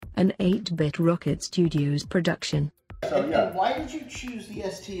an 8-Bit Rocket Studios production. So, yeah. And why did you choose the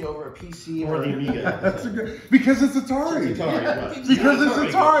ST over a PC or the Amiga? That's because it's Atari. It's Atari, right. Because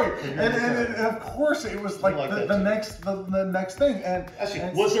it's Atari. And of course it was like, the next thing. And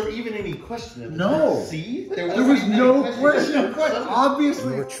was there even any question? No. See? There was no question.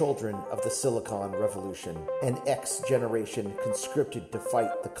 Obviously. We were children of the Silicon Revolution, an X generation conscripted to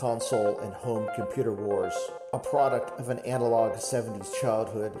fight the console and home computer wars. A product of an analog 70s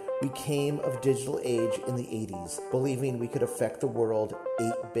childhood, we came of digital age in the 80s, believing we could affect the world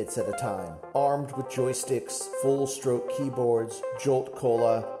 8 bits at a time. Armed with joysticks, full-stroke keyboards, Jolt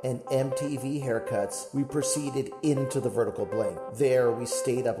Cola, and MTV haircuts, we proceeded into the vertical blank. There, we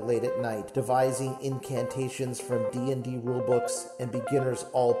stayed up late at night, devising incantations from D&D rulebooks and beginners'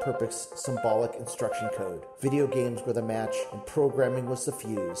 all-purpose symbolic instruction code. Video games were the match, and programming was the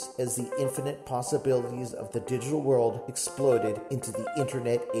fuse, as the infinite possibilities of the digital world exploded into the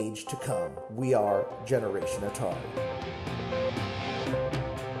internet age to come. We are Generation Atari.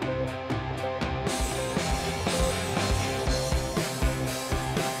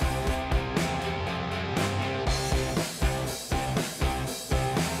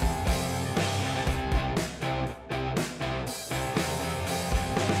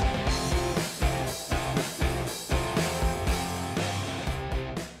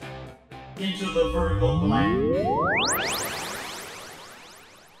 Into the vertical blank.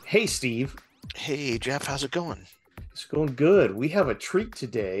 Hey, Steve. Hey, Jeff, how's it going? It's going good. We have a treat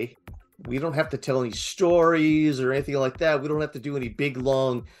today. We don't have to tell any stories or anything like that. We don't have to do any big,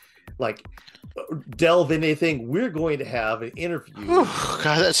 long, delve into anything. We're going to have an interview. Whew,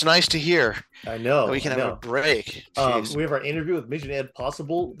 God, that's nice to hear. I know. We can have a break. We have our interview with Mission Ed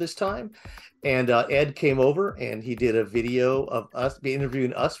Possible this time. And Ed came over and he did a video of us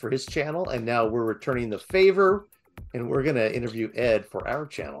interviewing us for his channel. And now we're returning the favor and we're going to interview Ed for our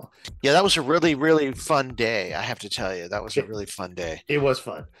channel. Yeah, that was a really, really fun day. I have to tell you, that was a really fun day. It was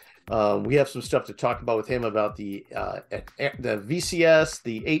fun. We have some stuff to talk about with him about the VCS,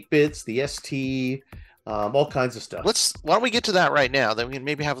 the 8-bits, the ST, all kinds of stuff. Why don't we get to that right now? Then we can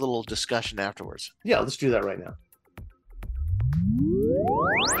maybe have a little discussion afterwards. Yeah, let's do that right now.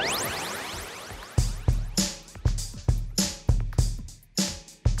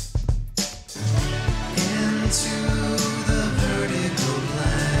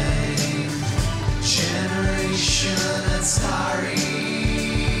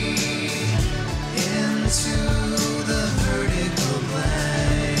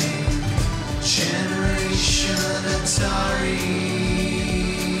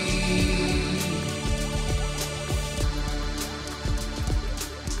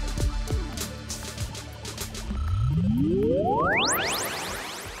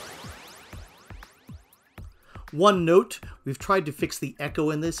 One note, we've tried to fix the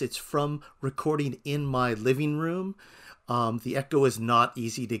echo in this. It's from recording in my living room. The echo is not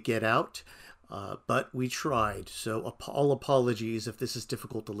easy to get out, but we tried. So all apologies if this is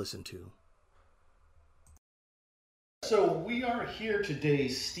difficult to listen to. So we are here today,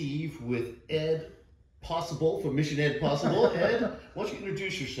 Steve, with Ed Possible from Mission Ed Possible. Ed, why don't you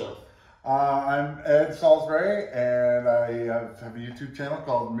introduce yourself? I'm Ed Salisbury, and I have a YouTube channel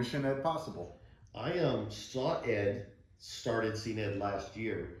called Mission Ed Possible. I saw Ed, started seeing Ed last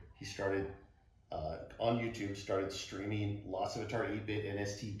year. He started on YouTube, started streaming lots of Atari 8-bit and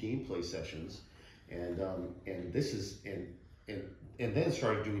ST gameplay sessions, and then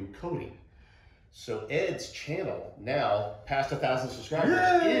started doing coding. So Ed's channel now past 1,000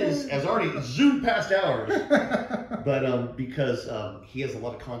 subscribers has already zoomed past ours, but because he has a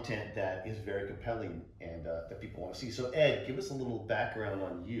lot of content that is very compelling and that people want to see. So Ed, give us a little background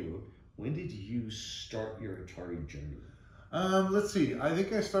on you. When did you start your Atari journey? Let's see. I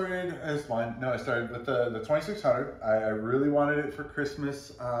think I started as one. No, I started with the 2600. I really wanted it for Christmas.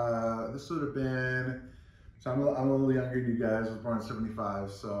 This would have been. So I'm a little younger than you guys. I was born in '75.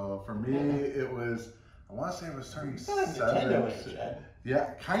 So for me, it was. I want to say I was turning 7.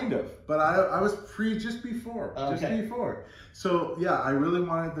 Yeah, kind of. But I was just before. Just before. So yeah, I really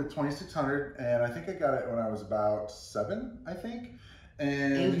wanted the 2600, and I think I got it when I was about 7. I think.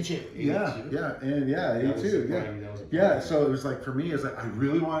 And 82. Yeah, 82. Yeah. So it was like, for me, it's like I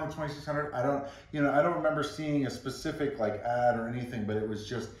really wanted 2600. I don't remember seeing a specific ad or anything, but it was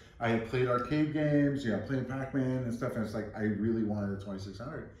just I had played arcade games, playing Pac-Man and stuff, and it's like I really wanted the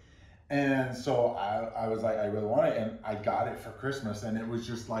 2600. And so I was like, I really want it, and I got it for Christmas, and it was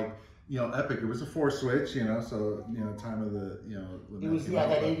just like, epic. It was a 4-switch, so time of the, it was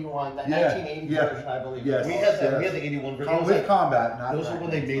that 81, that 1980 version, I believe. Yes, we had the 81 version. With combat, not those are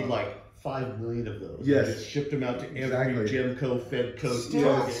when they made 5 million of those. Yes. And it shipped them out to every Exactly. Gemco, Fedco.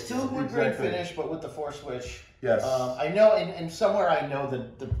 Still, Target. still wood grain Exactly. finish, but with the 4-switch. Yes. I know, and somewhere I know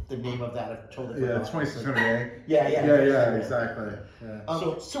the name of that. I've totally Yeah, forgotten. 2600A. Yeah, Yeah, exactly.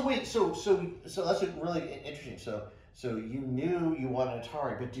 Yeah. So wait, so that's really interesting. So you knew you wanted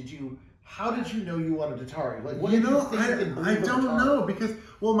Atari, but how did you know you wanted Atari? Like, what You did know, you think and I believe of don't Atari? know because,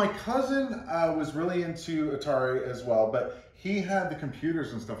 well, my cousin was really into Atari as well, but he had the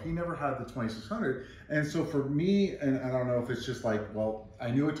computers and stuff. He never had the 2600. And so for me, and I don't know if it's just like, well, I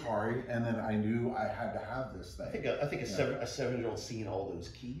knew Atari and then I knew I had to have this thing. I think a 7-year-old seeing all those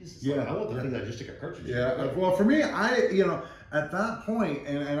keys. It's Yeah, like, I want the yeah. thing that I just stick a cartridge in. Yeah, well, for me, at that point,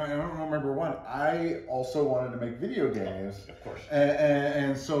 and I don't remember when, I also wanted to make video games. Of course.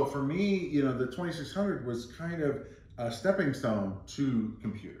 And so for me, the 2600 was kind of a stepping stone to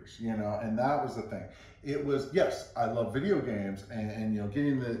computers, and that was the thing. It was, yes, I love video games and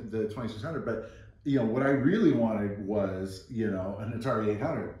getting the 2600, but what I really wanted was, an Atari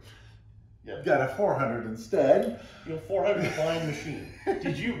 800. Yeah. Got a 400 instead. 400 flying machine.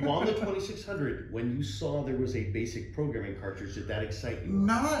 Did you, on the 2600, when you saw there was a basic programming cartridge, did that excite you?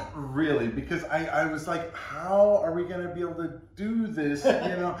 Not really, because I was like, how are we going to be able to do this,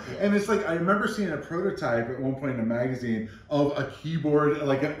 And it's like, I remember seeing a prototype at one point in a magazine of a keyboard,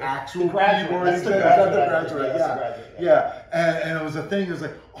 like an actual Graduate, keyboard. that's the Exactly, Graduate, yeah, that's the Graduate, yeah. And it was a thing, it was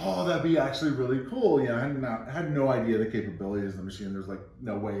like, oh, that'd be actually really cool. I had no idea the capabilities of the machine. There's like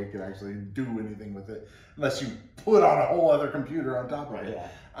no way it could actually do anything with it unless you put on a whole other computer on top of it.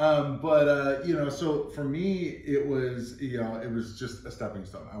 Yeah. So for me, it was just a stepping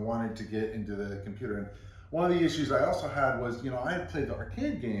stone. I wanted to get into the computer. And one of the issues I also had was, I had played the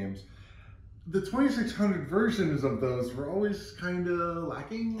arcade games. The 2600 versions of those were always kind of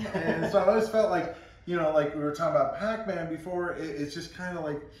lacking. And so I always felt like, like we were talking about Pac-Man before, it's just kind of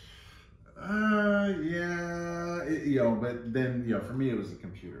like, but then, for me, it was the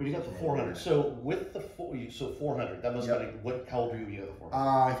computer. When you got the 400, so with the 400, that must have been, how old were you when you got the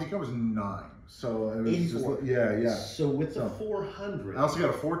 400? I think I was 9. So it was 84. just, yeah. So with the 400, I also got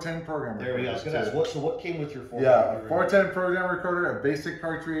a 410 program there we go. I was going to ask, so what came with your 400? Yeah, a 410 program recorder, a basic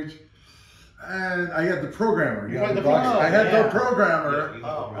cartridge, and I had the programmer. You had the I had yeah. the programmer,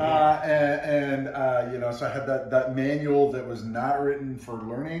 Yeah, so I had that manual that was not written for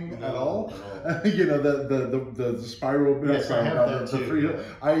learning at all. The spiral. Yes, I have that the too, free.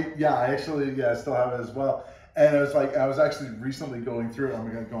 yeah. I actually still have it as well. And it was like I was actually recently going through it.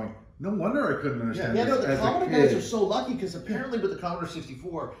 I'm going. No wonder I couldn't understand. Yeah, no, this the as a Commodore kid. guys are so lucky because apparently with the Commodore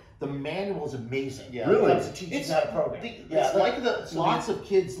 64, the manual is amazing. Yeah. Really? When it comes to teaching how to program. It's like the Lots of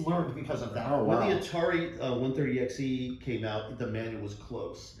kids learned because of that. Oh, when wow. the Atari 130XE came out, the manual was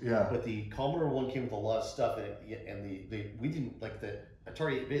close. Yeah. But the Commodore one came with a lot of stuff in it, and we didn't like the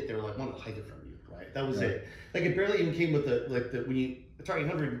Atari 8-bit. They were like, wanted to hide it from you, right? That was it. Like it barely even came with when you Atari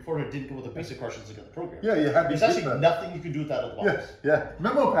 800 and 400 didn't go with the basic cartridge like the program. Yeah, you had to There's get actually that. nothing you could do with that at the box. Yeah.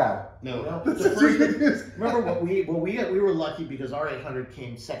 Memo pad. No. That's The what you first- could use. Remember we were lucky because our 800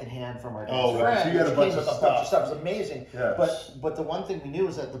 came secondhand from our dad's Oh, right. friend. So you had a which bunch came of with stuff. It was amazing. Yeah. But the one thing we knew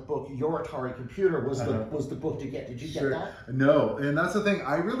is that the book Your Atari Computer was the book to get. Did you get that? No, and that's the thing.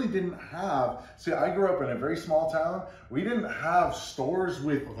 I really didn't have. See, I grew up in a very small town. We didn't have stores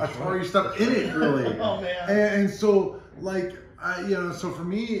with Atari stuff in it, really. Oh man. And so, like, so for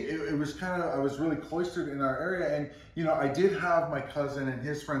me, it was kind of, I was really cloistered in our area. And, I did have my cousin and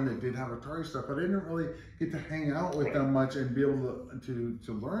his friend that did have Atari stuff, but I didn't really get to hang out with them much and be able to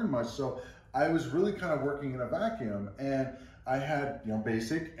learn much. So I was really kind of working in a vacuum. And I had,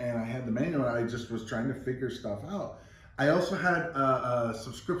 basic, and I had the manual, and I just was trying to figure stuff out. I also had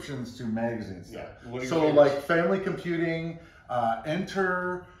subscriptions to magazines. Yeah. What are your So favorites? like Family Computing,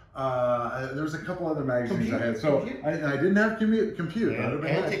 Enter, there was a couple other magazines I had. So I didn't have Compute. Yeah, That would've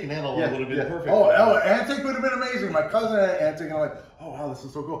been Antic and Analog would have been perfect. Oh, Antic would have been amazing. My cousin had Antic, and I'm like, oh wow, this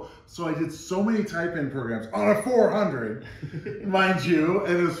is so cool. So I did so many type-in programs on a 400, mind you.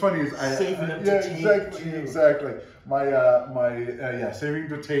 And it was funny. Saving them to tape, too. Exactly. My saving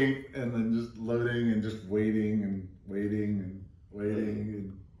to tape and then just loading and just waiting and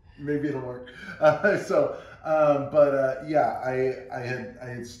maybe it'll work. I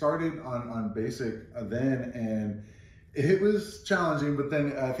had started on basic then, and it was challenging. But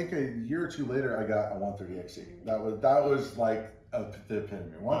then I think a year or two later, I got a 130XE. That was like the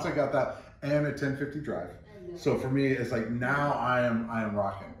epitome. Once I got that and a 1050 drive. So for me, it's like now I am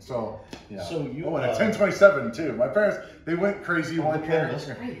rocking. So yeah. So you and a 1027 too. My parents, they went crazy one year. that's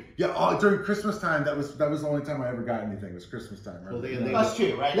great. Yeah, during Christmas time, that was the only time I ever got anything was Christmas time. Right? Well, they Us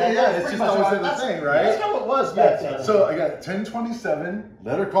too, right? Yeah, it's pretty just much always right. the That's- thing, right? That's how it was back then. Yeah. So I got 1027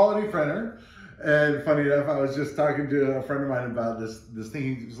 letter quality printer. And funny enough, I was just talking to a friend of mine about this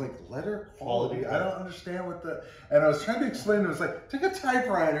thing. He was like, letter quality? I don't understand what the... And I was trying to explain to him, it was like, take a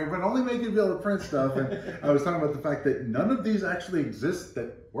typewriter, but only make it be able to print stuff. And I was talking about the fact that none of these actually exist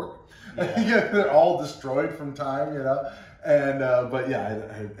that work. Yeah, they're all destroyed from time, you know? And but yeah,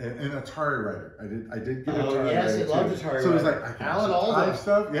 an Atari writer. I did get Atari. Yes, writer I loved too. Atari So it was writer. like I can Alan also type Alda.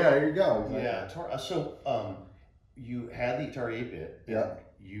 stuff. Yeah, there you go. Yeah. So you had the Atari 8-bit. Yeah.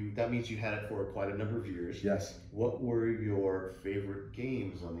 That means you had it for quite a number of years. Yes. What were your favorite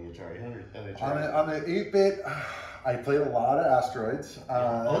games on the Atari 100? On the 8-bit, I played a lot of Asteroids.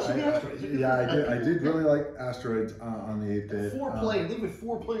 Asteroids. I did really like Asteroids on the 8-bit.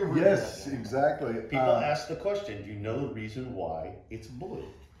 Four-player version. Yes, exactly. People ask the question, do you know the reason why it's blue?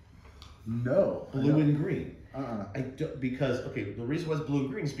 No. Blue and green. Uh-uh. I don't, because, okay, the reason why it's blue and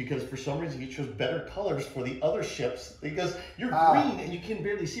green is because for some reason he chose better colors for the other ships because you're green and you can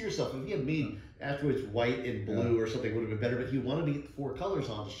barely see yourself. If he had made Asteroids white and blue or something, it would have been better, but he wanted to get the 4 colors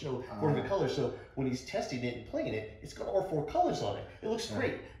on to show 4 different colors. So when he's testing it and playing it, it's got all 4 colors on it. It looks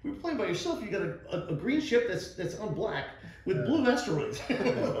great. We were playing by yourself, you got a green ship that's on black with blue asteroids.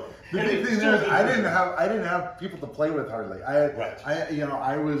 The big thing there is I didn't have people to play with hardly.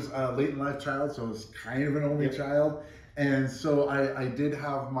 I was a late in life child, so I was kind of an only child, and so I did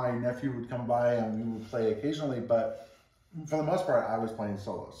have my nephew would come by and we would play occasionally, but for the most part I was playing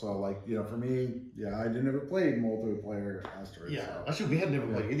solo. So like for me, I didn't ever play multiplayer Asteroids. Yeah, so. actually we had never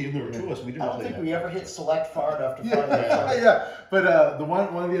played either. There were 2 of us. We I didn't don't play think that. we ever hit select far enough to find that. Yeah. But the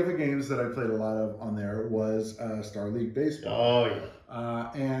one of the other games that I played a lot of on there was Star League Baseball. Oh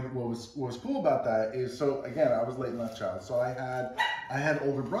yeah. And what was cool about that is, so again, I was late in life child, so I had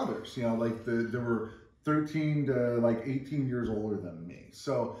older brothers, like there were 13 to like 18 years older than me.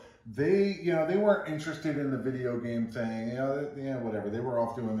 So they weren't interested in the video game thing, whatever. They were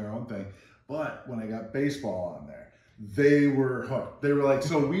off doing their own thing. But when I got baseball on there, they were hooked. They were like,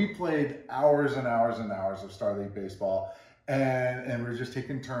 so we played hours and hours and hours of Star League Baseball, and we were just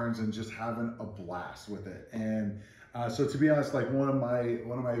taking turns and just having a blast with it. And so to be honest, like one of my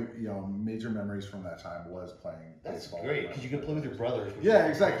major memories from that time was playing baseball. That's great because you could play with your brothers. Yeah,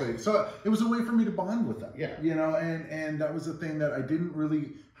 exactly. So it was a way for me to bond with them. Yeah. And that was the thing that I didn't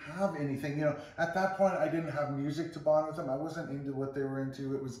really have anything. At that point I didn't have music to bond with them. I wasn't into what they were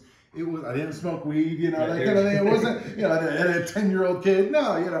into. It was I didn't smoke weed, that kind of thing. It wasn't, a 10-year-old kid.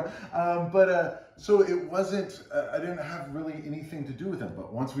 No, so it wasn't, I didn't have really anything to do with them.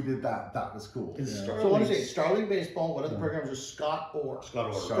 But once we did that, that was cool. So what is it? Star League Baseball, one of the programs was Scott Orr.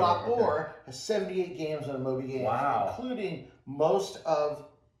 Scott Orr has 78 games on a Moby game. Wow. Including most of,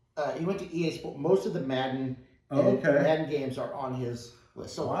 he went to EA Sports, most of the Madden Madden games are on his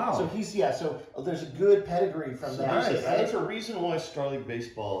list. So, so there's a good pedigree from that. That's a reason why Star League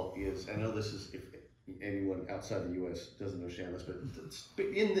Baseball is, I know this is, if anyone outside the U.S. doesn't understand this, but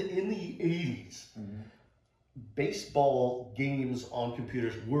in the 80s, baseball games on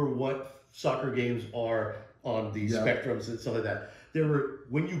computers were what soccer games are on the Spectrums and stuff like that. There were,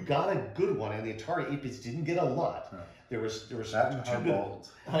 when you got a good one, and the Atari 8-bits didn't get a lot, there was that hardball.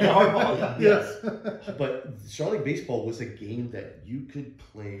 Hardball, yes. But Star League Baseball was a game that you could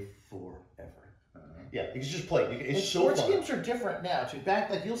play forever. Yeah, you could just play. It's so sports fun. games are different now too.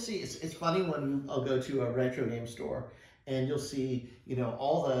 You'll see. It's funny when I'll go to a retro game store and you'll see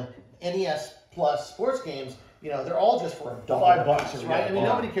all the NES Plus sports games. They're all just for $1, $5, right? I mean,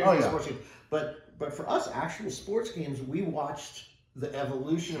 nobody cares about sports games. But for us, actual sports games, we watched the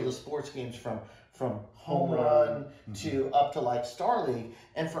evolution of the sports games from home run to up to like Star League.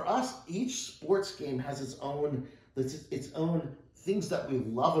 And for us, each sports game has its own things that we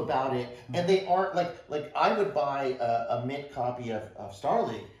love about it, and they aren't like I would buy a mint copy of Star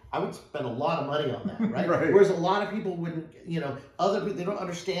League. I would spend a lot of money on that, right? Whereas a lot of people wouldn't, other people, they don't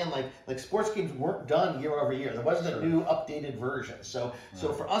understand like sports games weren't done year over year. There wasn't a new updated version. So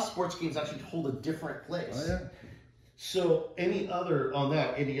for us, sports games actually hold a different place. So any other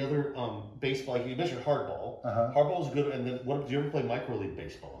baseball? Like you mentioned hardball. Hardball is good. And then what? Do you ever play micro league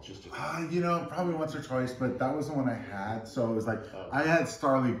baseball? It's just probably once or twice, but that was the one I had. So it was like I had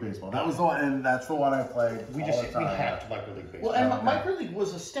Star League baseball. That was the one, and that's the one I played. We hacked micro league baseball. Well, and micro league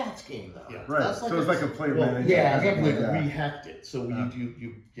was a stats game though. Yeah. Right. That's So it's like a player manager. We hacked it. So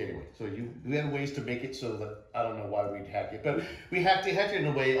anyway. So we had ways to make it so that I don't know why we'd hack it, but we hacked it in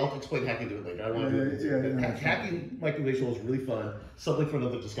a way. I'll explain hacking to it later. I don't want to do it. Hacking micro baseball is really fun. Something for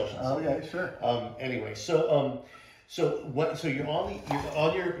another discussion. Oh yeah, sure. Anyway, so you're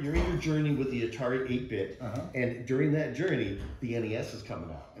in your journey with the Atari 8-bit, and during that journey, the NES is coming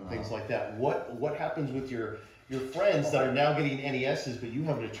out and things like that. What happens with your friends that are now getting NESs, but you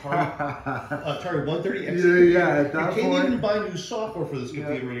have an Atari 130 XT? Yeah, at that you can't point, even buy new software for this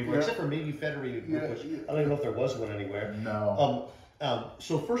computer anymore, except for maybe Federated Group, which I don't even know if there was one anywhere. No.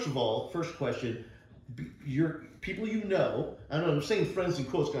 So first of all, first question, your people I don't know, I'm saying friends in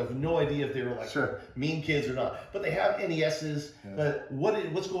quotes because I have no idea if they were like mean kids or not, but they have NESs. But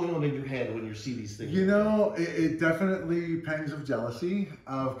what's going on in your head when you see these things? It definitely pangs of jealousy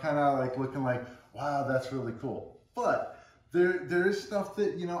of kind of like looking like, wow, that's really cool. But there is stuff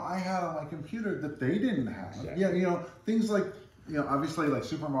that I had on my computer that they didn't have. Exactly. Things like obviously like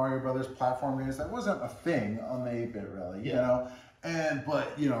Super Mario Brothers platform games, that wasn't a thing on the 8-bit really.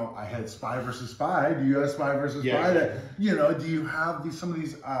 But I had Spy vs. Spy. Do you have Spy vs. Spy? Do you have some of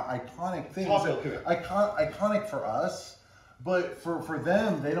these iconic things? Iconic for us, but for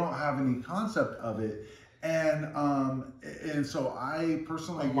them, they don't have any concept of it. And so I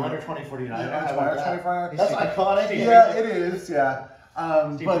personally Miner 2049. Miner 2049. That's iconic. Yeah, it is. Yeah,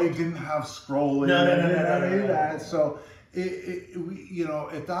 but it didn't have scrolling. No. So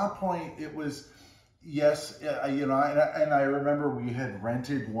at that point, it was. Yes, and I remember we had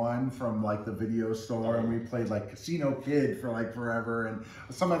rented one from like the video store, and we played like Casino Kid for like forever, and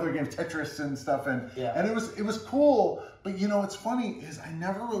some other games, Tetris and stuff, and it was cool. But what's funny is I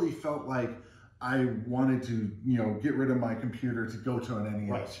never really felt like I wanted to get rid of my computer to go to an NES.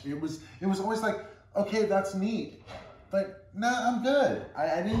 Right. It was always like, okay, that's neat, but nah, I'm good.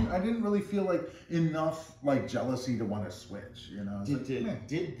 I didn't really feel like enough like jealousy to want to switch.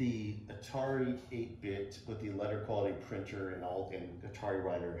 Did the Atari 8-bit with the letter quality printer and Atari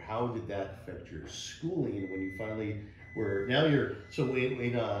Writer, how did that affect your schooling when you finally were in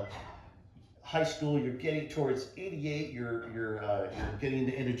high school? You're getting towards 88. You're getting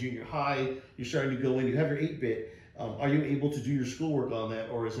to the end of junior high. You're starting to go in. You have your 8-bit. Are you able to do your schoolwork on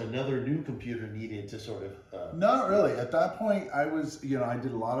that, or is another new computer needed to sort of? Not really. At that point, I was, I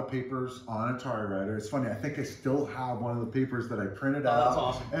did a lot of papers on Atari Writer. It's funny. I think I still have one of the papers that I printed out. That's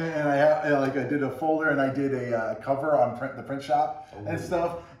awesome. And I did a folder, and I did a cover on the print shop and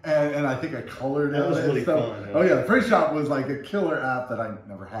stuff. And I think I colored it. That was really fun. Oh yeah, the print shop was like a killer app that I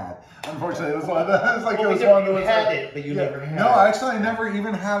never had. Unfortunately, it was one. But you never had. No, actually, I never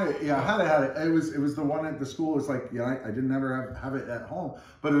even had it. Yeah, I had it. It was the one at the school. It was like I didn't ever have it at home,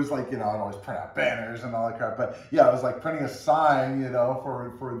 but it was like I'd always print out banners and all that crap. But yeah, I was like printing a sign,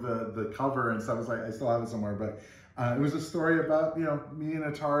 for the cover and stuff. It was like I still have it somewhere, but. It was a story about me and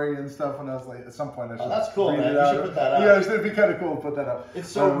Atari and stuff when I was like at some point I should. Oh, that's cool, man. You should put that up. Yeah, it'd be kind of cool to put that up. It's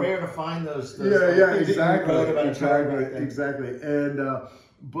so rare to find those. Exactly. And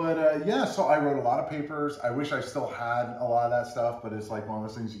so I wrote a lot of papers. I wish I still had a lot of that stuff, but it's like one of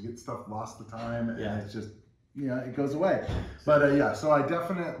those things you get stuff lost to time, and it's just. It goes away. But so I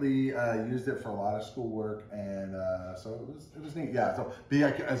definitely used it for a lot of schoolwork, and so it was neat. Yeah, so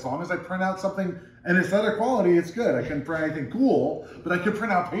as long as I print out something and it's letter quality, it's good. I couldn't print anything cool, but I could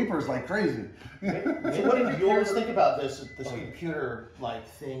print out papers like crazy. So what did yours think about this computer like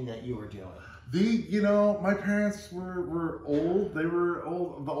thing that you were doing? My parents were old. They were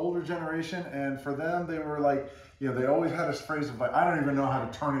old, the older generation, and for them, they were like, they always had this phrase of like, I don't even know how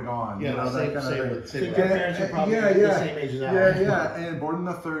to turn it on. Yeah, that kind of thing. Your parents are probably the same age as ours. Yeah, and born in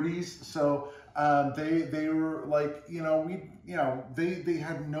the 30s, so they were like, they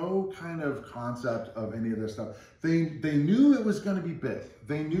had no kind of concept of any of this stuff. They knew it was going to be big.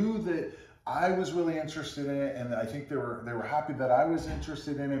 They knew that I was really interested in it, and I think they were happy that I was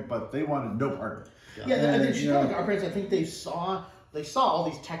interested in it, but they wanted no part of it. And our parents, I think they saw all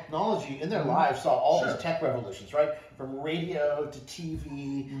these technology in their lives, saw all these tech revolutions, right? from radio to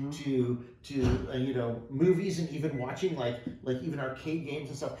TV to movies, and even watching like even arcade games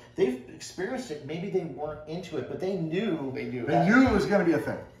and stuff. They've experienced it. Maybe they weren't into it, but they knew They knew it was going to be a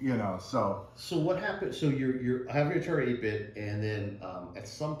thing, so. So what happened? So you're having your Atari 8-bit, and then at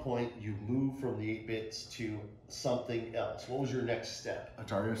some point you move from the 8-bits to something else. What was your next step?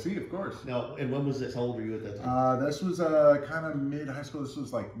 Atari ST, of course. Now, and when was this? How old were you at that time? This was kind of mid-high school. This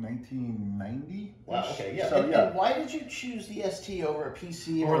was like 1990. Wow, okay, yeah. So, And why did you choose the ST over a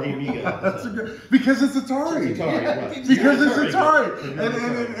PC Or the Amiga? That's a good, because it's Atari. It's Atari, right. Because it's Atari,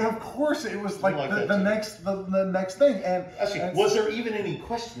 Atari. and of course it was like like the next thing. And Actually, was there even any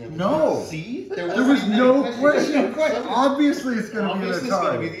question? At the No. time? See, there was no question. Obviously, it's going to be an Obviously, it's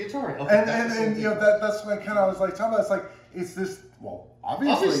going to Atari. be the Atari. Okay, And that's when kind of I was like talking about. It's like it's this. Well,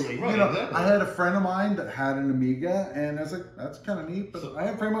 obviously, right, exactly. I had a friend of mine that had an Amiga, and I was like, that's kind of neat. But I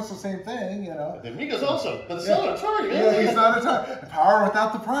had pretty much the same thing, The Amiga's awesome, but it's not an Atari, man. Yeah, it's not Atari. Power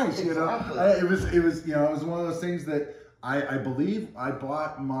without the price, Exactly. It was it was one of those things that I believe I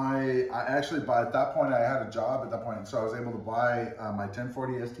bought I actually at that point I had a job at that point, so I was able to buy my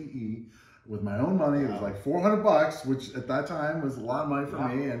 1040 STE with my own money. It was like $400, which at that time was a lot of money for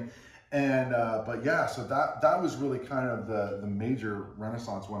me, but yeah, so that was really kind of the major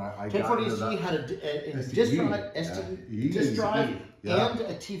renaissance when I got 1040 into ST that. had a STE, disk drive, yeah. disk drive, Yeah. and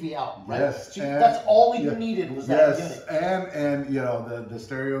a TV out. Right? Yes, So and- that's all you yeah. needed was that Yes, unit. and the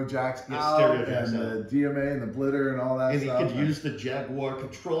stereo jacks Yes, out, stereo jacks and out. the DMA and the blitter and all that And you stuff. could use the Jaguar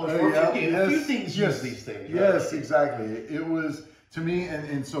controller Oh, for yeah, a few yes, things. yes, Use these things. Yes, right? exactly. It was to me,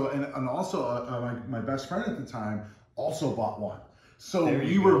 and also my best friend at the time also bought one. So There we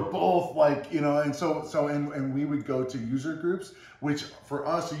you were go. both like, and we would go to user groups, which for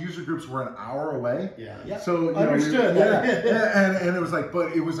us, the user groups were an hour away. Yeah. So Understood. and it was like,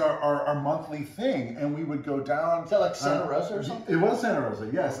 but it was our monthly thing, and we would go down. Is that like Santa Rosa or something? It was Santa Rosa,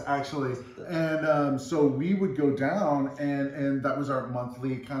 yes, actually. And so we would go down, and that was our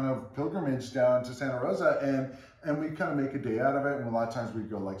monthly kind of pilgrimage down to Santa Rosa, and we kind of make a day out of it. And a lot of times we'd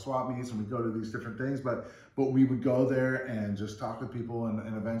go like swap meets, and we'd go to these different things, but we would go there and just talk with people,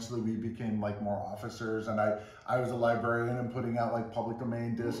 and eventually we became like more officers, and I was a librarian and putting out like public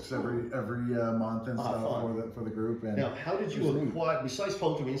domain discs every month and stuff fun. for the group. And Now, how did it you was neat. acquire, besides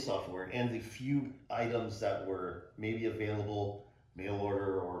public domain software and the few items that were maybe available mail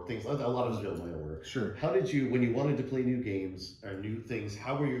order or things like that, a lot of us available mail order. Sure. How did you, when you wanted to play new games or new things,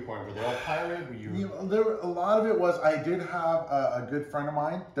 how were you acquiring? Were they all pirated? Were you? A lot of it was I did have a good friend of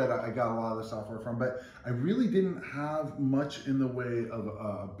mine that I got a lot of the software from, but I really didn't have much in the way of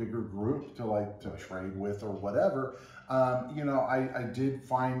a bigger group to trade with or whatever. I did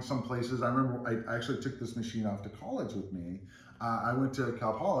find some places. I remember I actually took this machine off to college with me. I went to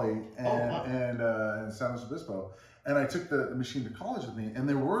Cal Poly and San Luis Obispo. And I took the machine to college with me, and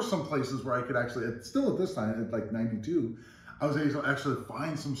there were some places where I could actually, still at this time, at like 92, I was able to actually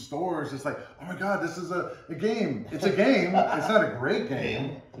find some stores. It's like, oh my God, this is a game. It's a game. It's not a great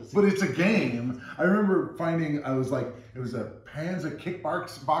game, but it's a game. I remember finding, it was a Panzer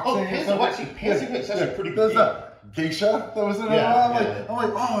Kickboxing. Oh, Panzer, that's a pretty good game. Geisha, that was another Yeah, one.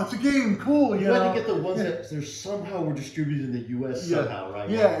 I'm like, oh, it's a game, cool. You had to get the ones that somehow were distributed in the U.S. somehow, right?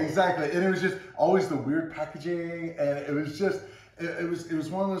 Yeah, exactly. And it was just always the weird packaging, and it was just, it was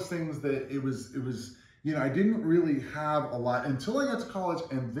one of those things that it was. I didn't really have a lot until I got to college,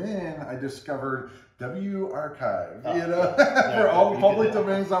 and then I discovered WArchive, for all public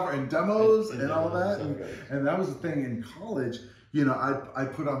domain software and demos and all that, and that was the thing in college. I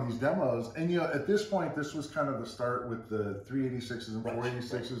put on these demos, and at this point, this was kind of the start with the 386s and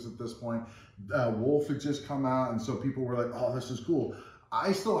 486s. At this point, Wolf had just come out, and so people were like, "Oh, this is cool."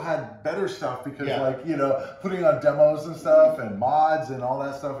 I still had better stuff because, putting on demos and stuff and mods and all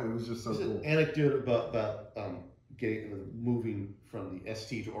that stuff, it was just so cool. An anecdote about moving from the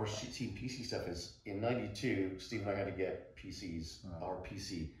ST to PC stuff is in '92. Steve and I had to get PCs. Our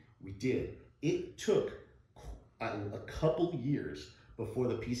PC, we did. It took a couple years before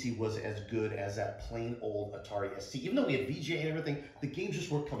the PC was as good as that plain old Atari ST. Even though we had VGA and everything, the games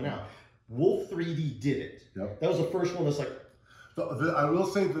just weren't coming out. Wolf 3D did it. Yep. That was the first one that's like. I will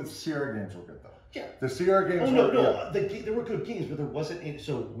say that the Sierra games were good though. Yeah. The Sierra games. Oh no, were, no. There were good games, but there wasn't any.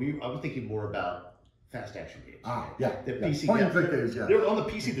 So I was thinking more about fast action games. The PC. Point and click games. Yeah. On the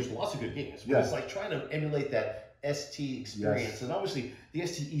PC, there's lots of good games. But it's like trying to emulate that ST experience, and obviously the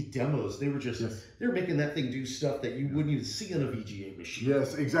STE demos, they were making that thing do stuff that you wouldn't even see on a VGA machine.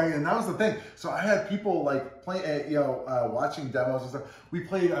 Yes, exactly, and that was the thing. So I had people like play, watching demos and stuff. We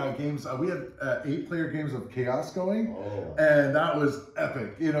played games. We had 8-player games of Chaos going, and that was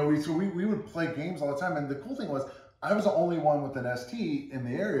epic. We would play games all the time. And the cool thing was, I was the only one with an ST in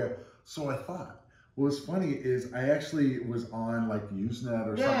the area, so I thought. What was funny is I actually was on like Usenet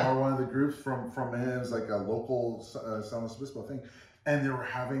or something, or one of the groups from it was like a local San Luis Obispo thing, and they were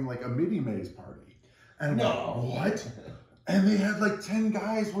having like a MIDI maze party. And I'm like, what? And they had like 10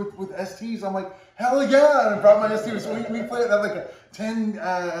 guys with STs. I'm like, hell yeah! And I brought my ST. So we played at like a 10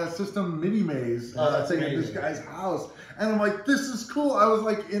 system MIDI maze at this guy's house. And I'm like, this is cool. I was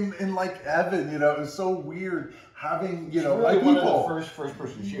like in like heaven, you know. It was so weird having, you know, really my one people. of the first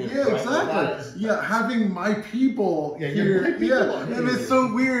person shooters. Yeah, right? exactly. Having my people here. And it's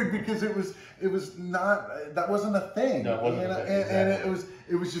so weird because it was not, that wasn't a thing. No, it wasn't a thing, and it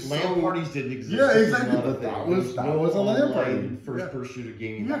was just LAN parties didn't exist. Yeah, This exactly. was not a thing. That There was a LAN online party. First-person shooter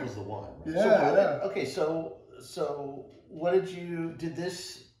gaming. That was the one. Right? Yeah. Okay, so what did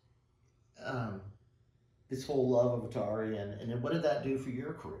this this whole love of Atari and what did that do for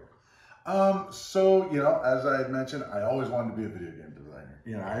your career? So, you know, as I had mentioned, I always wanted to be a video game designer.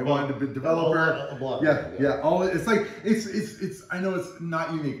 You know, I wanted to be a developer. Always. It's like, it's, I know it's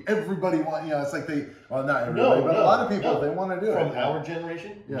not unique. Everybody wants, you know, it's like not everybody, but a lot of people, they want to do it. From our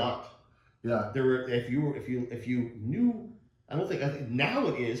generation, not. Yeah. There were, if you knew, I think now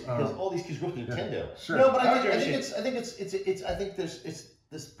it is because all these kids grew up with Nintendo. Sure. No, but I think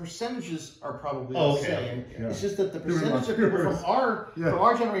the percentages are probably the same. Yeah. It's just that the percentage of people from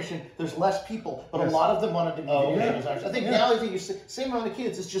our generation, there's less people, but a lot of them wanted to be video game designers. I think now, I think you same amount of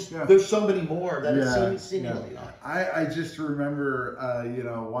kids. It's just there's so many more that it seemingly not. I just remember, you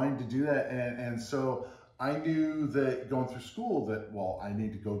know, wanting to do that, and so I knew that going through school that, well, I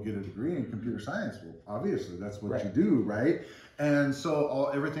need to go get a degree in computer science. Well, obviously that's what you do, right? And so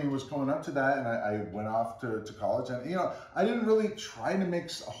everything was going up to that, and I went off to college, and you know, I didn't really try to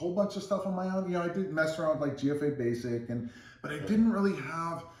make a whole bunch of stuff on my own. You know, I did mess around with like GFA Basic, but I didn't really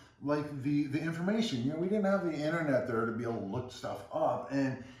have like the information. You know, we didn't have the internet there to be able to look stuff up,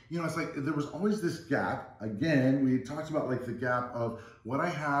 and you know, it's like there was always this gap. Again, we talked about like the gap of what I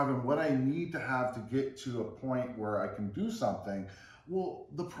have and what I need to have to get to a point where I can do something. Well,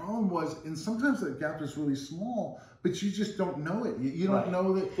 the problem was, and sometimes that gap is really small, but you just don't know it. You don't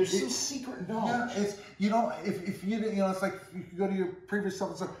know that. There's some secret knowledge. Yeah, it's, you know, if you, you know, it's like you can go to your previous stuff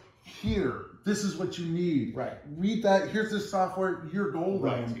and say, here, this is what you need. Right. Read that. Here's this software. You're golden.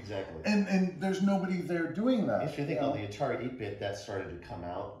 Right, exactly. And there's nobody there doing that. If you think on the Atari 8-bit, that started to come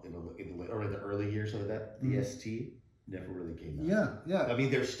out in the early years of that, the ST never really came out. Yeah. I mean,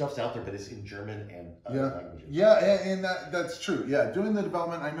 there's stuff's out there, but it's in German and other languages. Yeah, and that's true. Yeah, doing the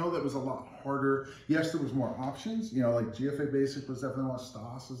development, I know that was a lot harder. Yes, there was more options. You know, like GFA Basic was definitely one.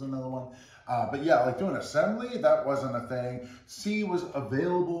 STOS is another one. But yeah, like doing assembly, that wasn't a thing. C was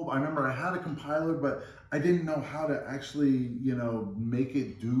available. I remember I had a compiler, but I didn't know how to actually, you know, make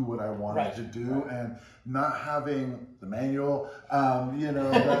it do what I wanted to do, and not having the manual, you know,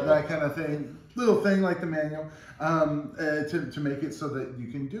 that kind of thing, little thing like the manual, to make it so that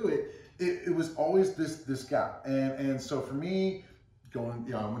you can do it. It was always this gap, and so for me, going,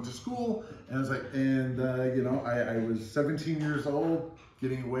 you know, I went to school, and I was like, and you know, I was 17 years old,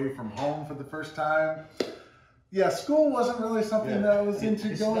 getting away from home for the first time. Yeah, school wasn't really something that I was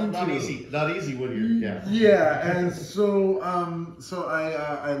into going not to. Not easy when you're, Yeah, and so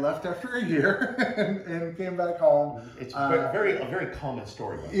I left after a year and came back home. It's a very common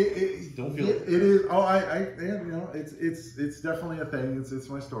story. Don't feel it is. Oh, you know, it's definitely a thing. It's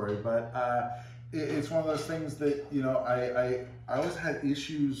my story, but it's one of those things that, you know, I always had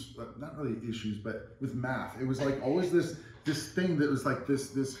issues, not really issues, but with math. It was like always this thing that was like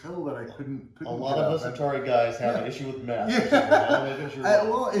this hill that I couldn't. A lot of us Atari guys have an issue with math. Yeah.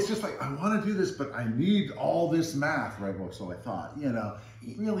 Well, it's just like, I want to do this, but I need all this math, right? Well, so I thought, you know,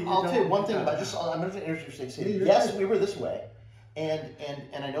 really. I'll tell you one thing about I'm going to introduce you. Yes, we were this way. And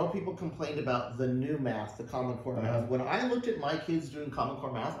I know people complained about the new math, the Common Core math. When I looked at my kids doing Common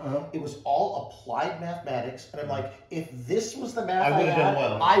Core math, it was all applied mathematics, and I'm like, if this was the math I had,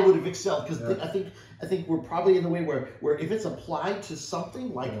 I would have excelled, because I think we're probably in the way where if it's applied to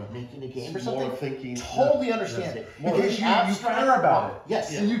something like making a game or something, more thinking, totally understand it. Because you care about it.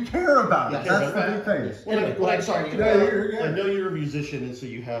 Yes. And you care about it. That's the big thing. Anyway, I'm sorry. I know you're a musician, and so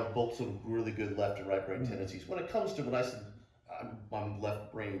you have both some really good left and right brain tendencies. When it comes to, when I said I'm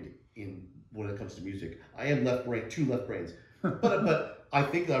left-brained when it comes to music, I am left-brained, two left brains. But I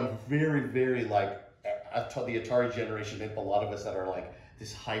think that I'm very, very like the Atari generation, and a lot of us that are like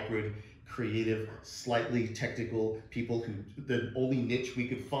this hybrid creative, slightly technical people who the only niche we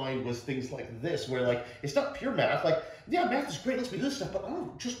could find was things like this, where like it's not pure math. Like, yeah, math is great, let's do this stuff, but I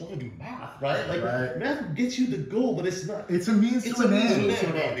don't just want to do math, right? Like math gets you the goal, but it's not. It's a means to an end.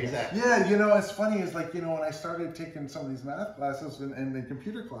 Exactly. Yeah, you know, it's funny. It's like, you know, when I started taking some of these math classes and the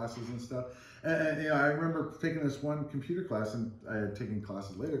computer classes and stuff, and you know, I remember taking this one computer class, and I had taken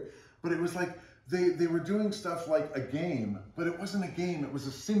classes later, but it was like, they were doing stuff like a game, but it wasn't a game, it was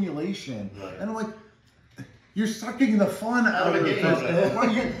a simulation. Right. And I'm like, you're sucking the fun out of it.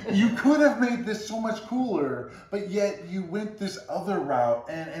 Well, you could have made this so much cooler, but yet you went this other route.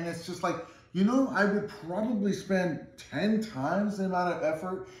 And it's just like, you know, I would probably spend 10 times the amount of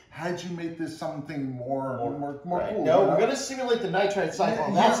effort had you made this something more cool. No, we're going to simulate the nitride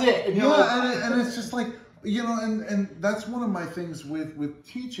cycle. That's it. And and it's just like, you know, and that's one of my things with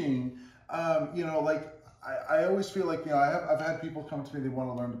teaching. You know, like I always feel like, you know, I've had people come to me, they want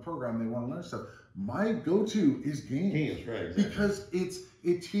to learn the program, they want to learn stuff. My go-to is games. Games, right? Exactly. Because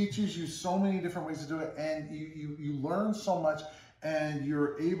it teaches you so many different ways to do it, and you learn so much, and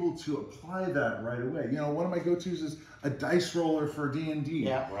you're able to apply that right away. You know, one of my go-tos is a dice roller for D&D.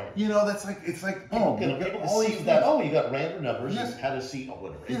 Yeah, right. You know, that's like, it's like, oh, you get all these that. Oh, you got random numbers. Yes. How to see,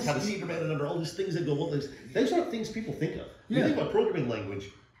 whatever. Yes. How to see the random number. All these things that go on. Those aren't things people think of. You think about programming language.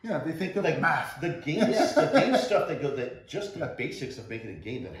 Yeah, they think of like math. The games, the game stuff that just the basics of making a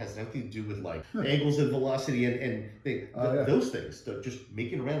game that has nothing to do with like angles and velocity and those things. Just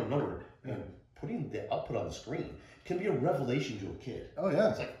making a random number and putting the output on the screen can be a revelation to a kid. Oh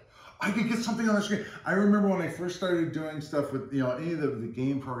yeah, it's like I could get something on the screen. I remember when I first started doing stuff with, you know, any of the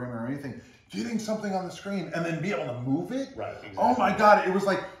game programming or anything, getting something on the screen and then be able to move it. Right. Exactly. Oh my God, it was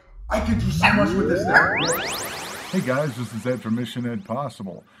like I could do so much with this now. Hey guys, this is Ed from Mission Ed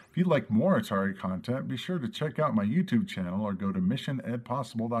Possible. If you'd like more Atari content, be sure to check out my YouTube channel or go to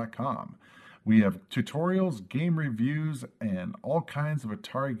missionedpossible.com. We have tutorials, game reviews, and all kinds of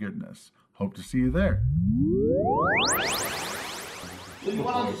Atari goodness. Hope to see you there.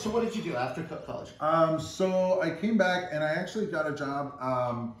 So what did you do after college? So I came back and I actually got a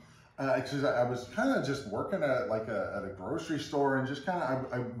job because I was kind of just working at a grocery store, and just kind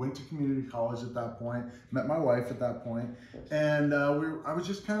of I went to community college at that point, met my wife at that point, and I was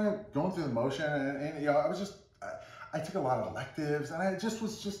just kind of going through the motion, and you know, I took a lot of electives, and I just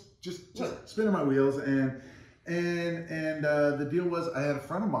was just spinning my wheels, and the deal was I had a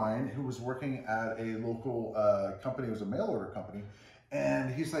friend of mine who was working at a local company. It was a mail order company.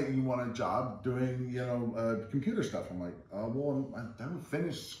 And he's like, you want a job doing, you know, computer stuff? I'm like, well, I haven't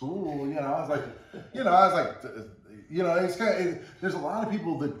finished school. You know, I was like, you know, it's kind of, there's a lot of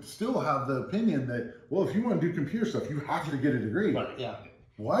people that still have the opinion that, well, if you want to do computer stuff, you have to get a degree. Right, yeah.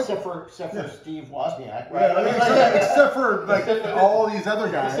 What? Except for Steve Wozniak, right? Yeah, except for like all these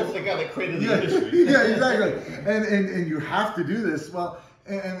other guys. Except for the guy that created the industry. Yeah, exactly. And you have to do this. Well,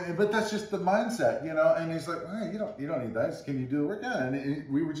 but that's just the mindset, you know. And he's like, hey, you don't need that. Can you do the work? Yeah. And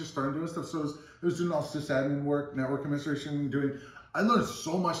we were just starting doing stuff. So it was doing all sysadmin work, network administration, I learned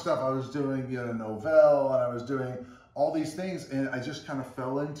so much stuff. I was doing, you know, Novell, and I was doing all these things, and I just kind of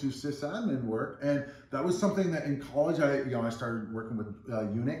fell into sysadmin work. And that was something that in college, I started working with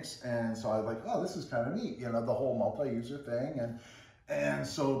Unix, and so I was like, oh, this is kind of neat, you know, the whole multi-user thing, and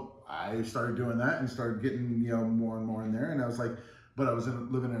so I started doing that and started getting, you know, more and more in there. And I was like, but I was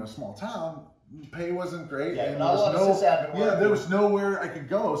living in a small town. Pay wasn't great, and there was nowhere I could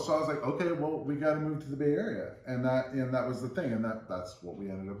go. So I was like, okay, well, we got to move to the Bay Area, and that was the thing, and that's what we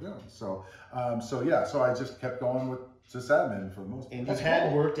ended up doing. So so I just kept going with sysadmin for the most part. And you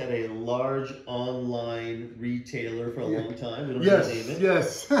had worked at a large online retailer for a long time. We don't yes, name it.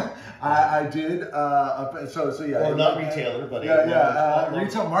 Yes, I did. So yeah. Or not retailer, but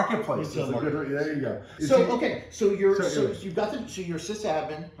retail marketplace. Retail marketplace. There you go. So you're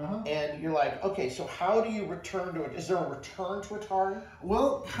sysadmin, and you're like, okay, so how do you return to it? Is there a return to Atari?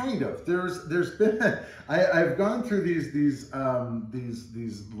 Well, kind of. There's been I've gone through these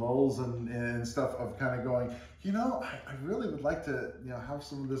lulls and stuff of kind of going, you know, I really would like to, you know, have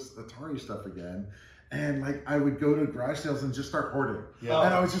some of this Atari stuff again. And like I would go to garage sales and just start hoarding. Yeah.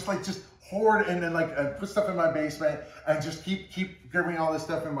 And I was just hoard, and then like I'd put stuff in my basement and just keep giving all this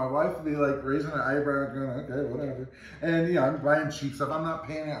stuff, and my wife would be like raising her eyebrow going, okay, whatever. And you know, I'm buying cheap stuff. I'm not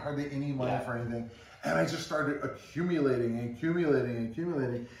paying hardly any money for anything. And I just started accumulating.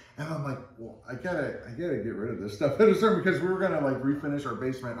 And I'm like, well, I gotta get rid of this stuff at a certain, because we were gonna like refinish our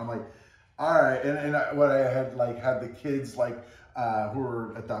basement. I'm like, all right, and what I had had the kids who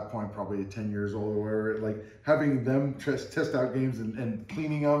were at that point probably 10 years old or whatever, like having them test out games and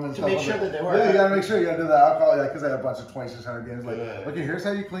cleaning them and To stuff. make like sure that they were. Yeah, you gotta make sure you gotta do the alcohol, because I had a bunch of 2600 games. Like, okay, here's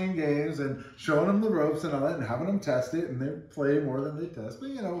how you clean games, and showing them the ropes and all that, and having them test it, and they play more than they test, but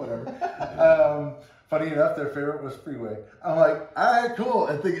whatever. Funny enough, their favorite was Freeway. I'm like, all right, cool.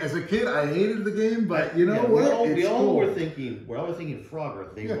 I think as a kid, I hated the game, but you know what? We all cool. were thinking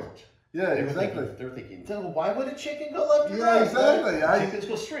Frogger. They weren't. Yeah, They were exactly. They're thinking. So why would a chicken go left or Yeah, right? exactly. Chickens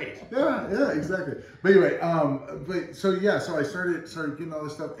go straight. Yeah, exactly. But anyway, so I started getting all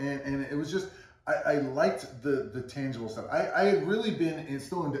this stuff, and it was just I liked the tangible stuff. I had really been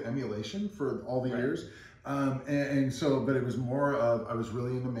still into emulation for all the years. And so, but it was more of, I was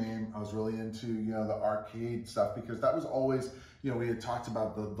really into MAME. I was really into, the arcade stuff, because that was always, we had talked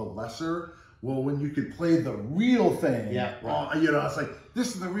about the lesser. Well, when you could play the real thing, it's like,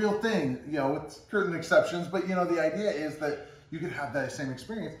 this is the real thing, with certain exceptions. But, the idea is that you could have that same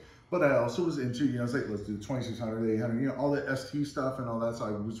experience. But I also was into, I was like, let's do 2600, 800, all the ST stuff and all that. So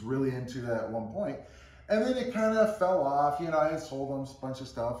I was really into that at one point. And then it kind of fell off, I had sold them a bunch of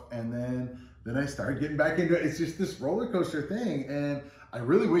stuff. And then I started getting back into it. It's just this roller coaster thing. And I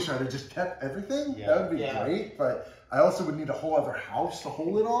really wish I'd have just kept everything. Yeah. That would be great. But I also would need a whole other house to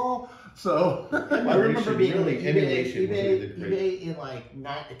hold it all. So I remember being really eBay in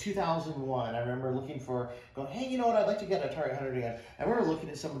like 2001. I remember going, hey, you know what? I'd like to get Atari 100 again. I remember looking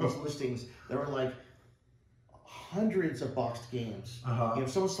at some of those listings. There were like hundreds of boxed games.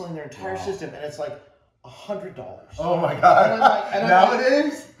 Someone's selling their entire system, and it's like $100. Oh my God!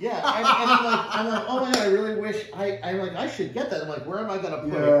 Nowadays? Yeah, and I'm like, oh my God, I really wish I should get that. I'm like, where am I going to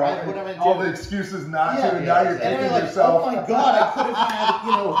put it? Right? What am I doing? All the excuses not to, and now you're thinking like, yourself. Oh my God, I could have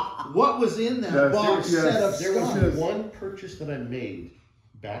had, what was in that box set of There stuff. was one purchase that I made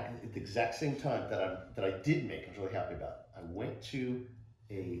back at the exact same time that I did make. I was really happy about. I went to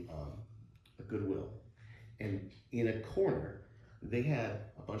a Goodwill, and in a corner they had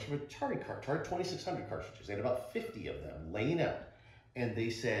a bunch of Atari 2600 cartridges. They had about 50 of them laying out, and they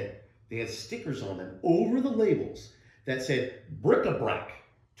said they had stickers on them over the labels that said bric-a-brac,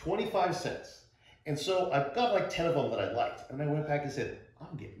 25 cents. And so I got like 10 of them that I liked, and I went back and said,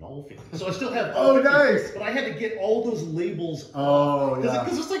 I'm getting all 50. So I still have all 50, nice. but I had to get all those labels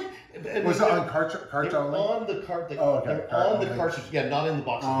because it's like, was it on cartridge only? On the cart. They're okay. on the cartridge. Yeah, not in the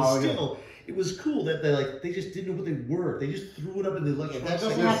box. But still, it was cool that they just didn't know what they were. They just threw it up in the electronic. That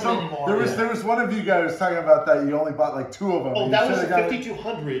doesn't happen anymore. There was one of you guys talking about that. You only bought like 2 of them. Oh, that was the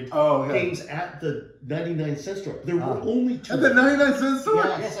 5200 games at the 99-cent store. There were only 2. At the 99-cent store?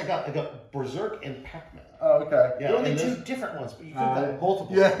 Yeah, yes, I got Berserk and Pac-Man. Oh, okay. Yeah, there were only 2 different ones, but you could have got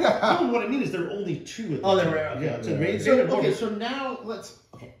multiple. Yeah. No, what I mean is there were only 2 of them. Oh, there were. Yeah. So now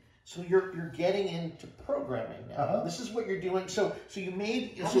so you're getting into programming now. This is what you're doing. So you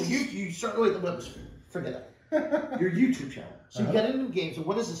made you start forget that. Your YouTube channel. So you get into games. So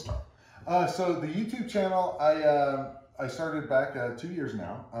when does this start? So the YouTube channel I started back 2 years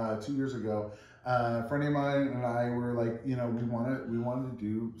now. 2 years ago. A friend of mine and I were like, we wanted to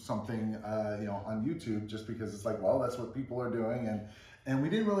do something on YouTube, just because it's like, well, that's what people are doing, and we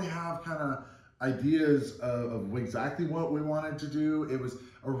didn't really have kind of ideas of exactly what we wanted to do. It was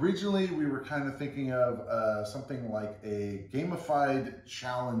originally we were kind of thinking of something like a gamified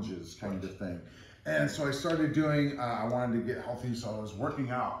challenges kind of thing. And so I started doing, I wanted to get healthy, so I was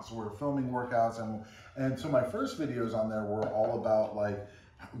working out. So we were filming workouts, and so my first videos on there were all about like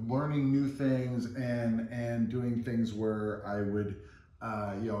learning new things and doing things where I would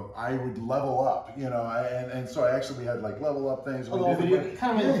I would level up, and so I actually had like level up things.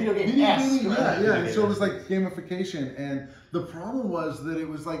 Video game. Yeah. So it was like gamification, and the problem was that it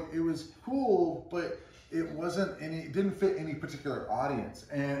was cool, but it didn't fit any particular audience,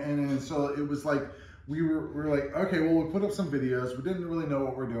 and so it was like we were like, okay, well, we'll put up some videos. We didn't really know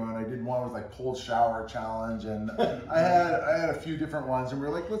what we're doing. I did one with like cold shower challenge, and I had a few different ones, and we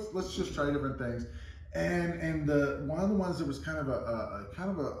were like, let's just try different things. And one of the ones that was kind of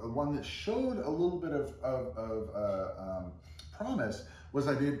a one that showed a little bit of promise was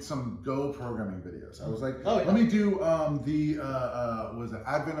I did some Go programming videos. I was like, let me do was it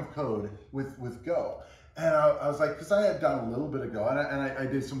Advent of Code with Go. And I was like, because I had done a little bit of Go, and I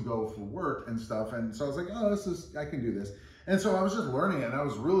did some Go for work and stuff, and so I was like, I can do this. And so I was just learning it, and I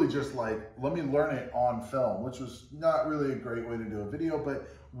was really just like, let me learn it on film, which was not really a great way to do a video, but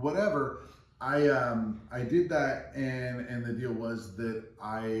whatever. I did that, and the deal was that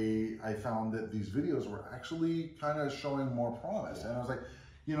I found that these videos were actually kind of showing more promise, and I was like,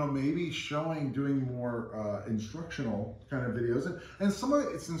 maybe doing more instructional kind of videos, and some of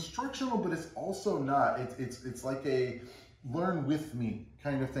it's instructional, but it's also not. It's like learn with me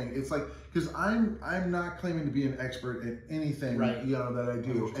kind of thing. It's like, because I'm not claiming to be an expert at anything, Right. you know, that I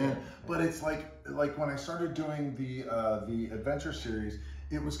do. Understand. But it's like when I started doing the adventure series,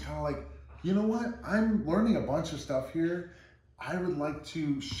 it was kind of like, you know what? I'm learning a bunch of stuff here. I would like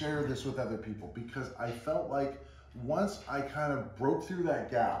to share this with other people, because I felt like once I kind of broke through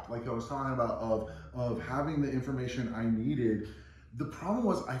that gap, like I was talking about, of having the information I needed, the problem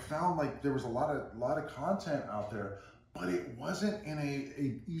was I found like there was a lot of content out there, but it wasn't in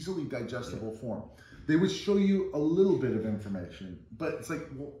a easily digestible form. They would show you a little bit of information, but it's like,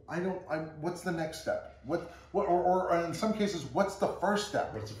 well, what's the next step? Or in some cases, what's the first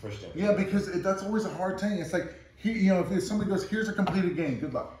step? What's the first step? Yeah, because that's always a hard thing. It's like, you know, if somebody goes, here's a completed game,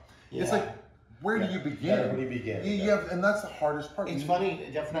 good luck. Yeah. It's like, where do you begin? Where do you begin? Yeah, and that's the hardest part. It's funny,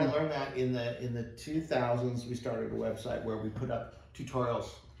 Jeff and I learned that in the 2000s. We started a website where we put up tutorials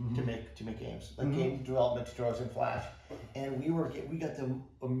to make games, like game development tutorials in Flash, and we got the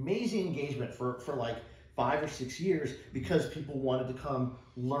amazing engagement for like 5 or 6 years, because people wanted to come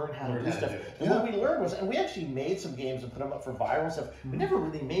learn how to do stuff. And what we learned was, and we actually made some games and put them up for viral stuff. We never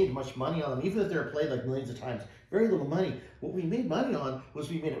really made much money on them, even if they were played like millions of times. Very little money. What we made money on was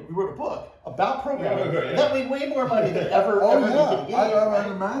we wrote a book about programming that made way more money than ever. Oh ever yeah, making a game, I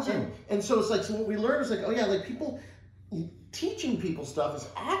right? imagine. And so it's like, so what we learned is like, oh yeah, like people teaching people stuff is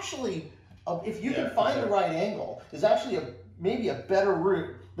actually, if you can find the right angle, is actually maybe a better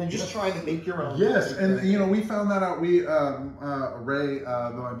route than just trying to make your own. Yes, and you know, we found that out. We Ray,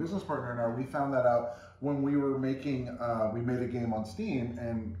 my business partner, and I, we found that out when we were making. We made a game on Steam,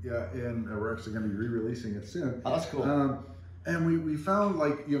 and we're actually going to be re-releasing it soon. Oh, that's cool. And we found,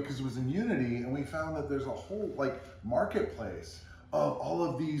 like, you know, because it was in Unity, and we found that there's a whole like marketplace of all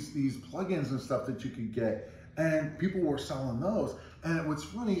of these plugins and stuff that you could get, and people were selling those. And what's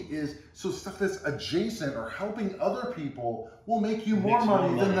funny is, so stuff that's adjacent or helping other people will make you more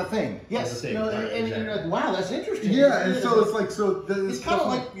money than the thing. Yes, thing, you know, right, and exactly. you're like, wow, that's interesting. Yeah, and so it's like, so it's kind of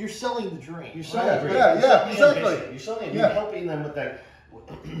like you're selling the dream. You're selling Yeah, a dream. yeah, You're yeah, selling exactly. ambition. You're selling. Yeah. You're helping them with that.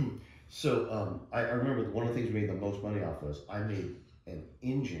 So I remember one of the things we made the most money off was I made an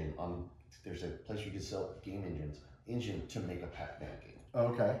engine on. There's a place you can sell game engine to make a Pac-Man game,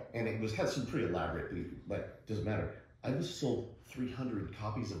 okay. and it had some pretty elaborate, but doesn't matter. I just sold 300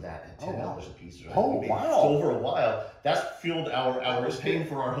 copies of that at $10 a piece. Right? Oh, We made- wow. So over a while, that's fueled our hours paying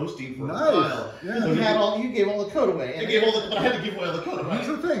for our hosting for Nice. a while. Yeah. So You gave all the code away. I gave all the, but I had to give away all the code. That's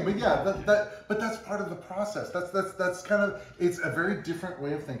Right? the thing, but yeah, but that's part of the process. That's kind of, it's a very different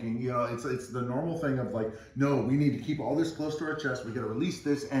way of thinking. You know, it's the normal thing of like, no, we need to keep all this close to our chest. We got to release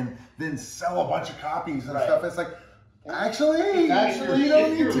this and then sell a bunch of copies and stuff. It's like, actually, you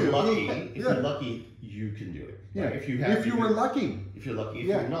don't need If to. you're lucky, if Yeah. you're lucky, you can do it. Yeah. Right? If you were lucky. If you're lucky, if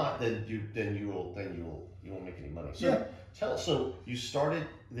Yeah. you're not, then you won't make any money. So Yeah. so you started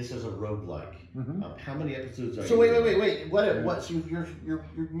this as a roguelike. How many episodes are So you doing? wait. What? So you're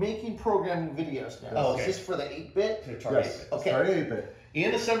making programming videos now? Oh, okay. Is this for the 8-bit? Yes. Okay. Sorry, 8-bit.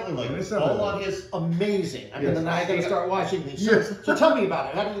 And assembly language, assembly all on language. his. Amazing. I'm Yes. gonna start watching these. Yes. So tell me about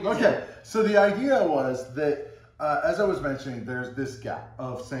it. How did you Okay, so the idea was that, as I was mentioning, there's this gap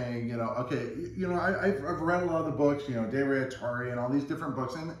of saying, you know, okay, you know, I've read a lot of the books, you know, David Atari and all these different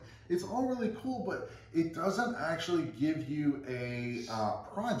books, and it's all really cool, but it doesn't actually give you a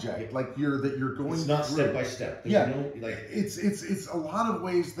project like you're going It's not through. step by step. There's Yeah. no, like, It's a lot of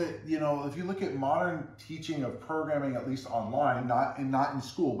ways that, you know, if you look at modern teaching of programming, at least online, not in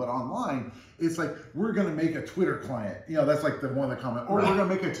school, but online, it's like, we're going to make a Twitter client, you know, that's like the one that comment, or we're going to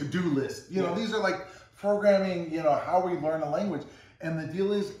make a to-do list, you know, these are like programming, you know, how we learn a language. And the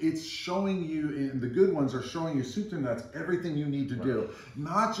deal is, it's showing you, and the good ones are showing you soup to nuts, everything you need to do,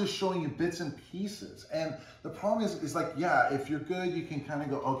 not just showing you bits and pieces. And the problem is like, yeah, if you're good, you can kind of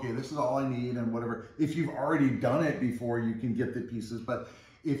go, okay, this is all I need and whatever. If you've already done it before, you can get the pieces. But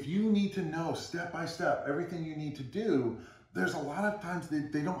if you need to know step by step everything you need to do, there's a lot of times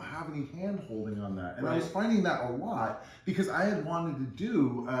they don't have any hand holding on that. And I was finding that a lot because I had wanted to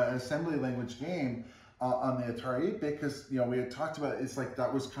do an assembly language game on the Atari 8-bit, because, you know, we had talked about it. It's like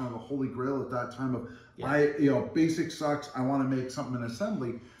that was kind of the holy grail at that time of, basic sucks, I want to make something in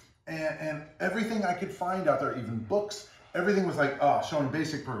assembly, and everything I could find out there, even books, everything was like, oh, showing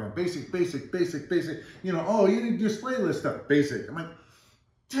basic program, basic, you know, oh, you need display list stuff, basic. I'm like,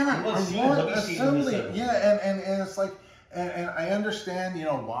 damn it, I want assembly. Yeah, and it's like, and I understand, you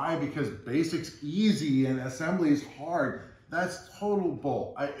know, why, because basic's easy and assembly's hard. That's total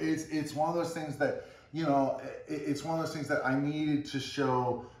bull. It's one of those things that, you know, it's one of those things that I needed to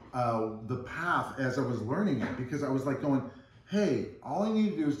show the path as I was learning it, because I was like going, hey, all I need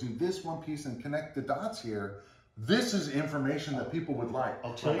to do is do this one piece and connect the dots here. this is information that people would like.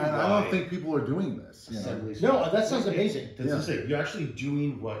 I'll tell you and I why. don't think people are doing this. You know? Assemblies. No, that sounds amazing. That's the thing. You're actually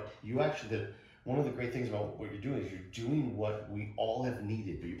doing what you actually. One of the great things about what you're doing is you're doing what we all have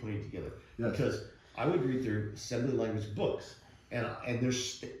needed, but you're putting it together. Yes. Because I would read through assembly language books, and I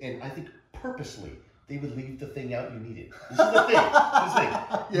think purposely they would leave the thing out you needed. This is the thing.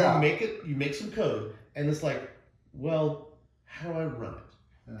 Yeah. You make some code, and it's like, well, how do I run it?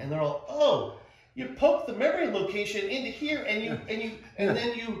 Yeah. And they're all, oh, you poke the memory location into here, and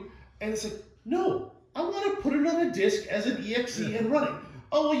it's like, no, I want to put it on a disk as an exe and run it.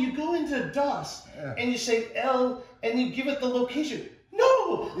 Oh, well, you go into DOS and you say L and you give it the location.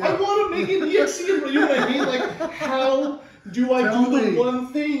 No, I want to make an exe and run. You know what I mean? Like, how do I do the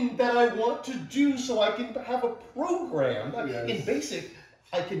one thing that I want to do so I can have a program? Yes. In BASIC,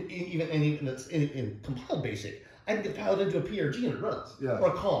 I can even it's in compiled BASIC, I can compile it into a PRG and it runs, or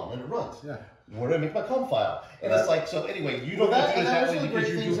a COM and it runs. Yeah. Where do I make my COM file? And it's like, so anyway, you don't have to do it that way. That's one of the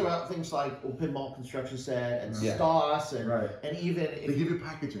great things about things like Pinball Construction Set and STOS and even they give you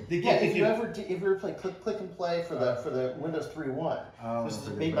packaging. If you ever play Click and Play for the Windows 3.1, this is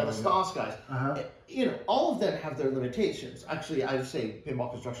made by the STOS guys. You know, all of them have their limitations. Actually, I would say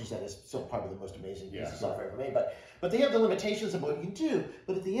Pinball Construction Set is still probably the most amazing piece of software ever made, but they have the limitations of what you can do.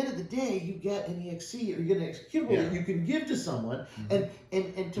 But at the end of the day, you get an exe or you get an executable that you can give to someone, and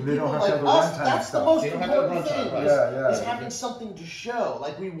to people like us, that's the most important thing is having something to show.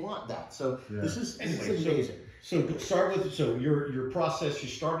 Like, we want that. So this is amazing. So start with your process. You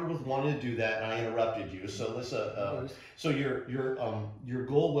started with wanting to do that, and I interrupted you. So let's so your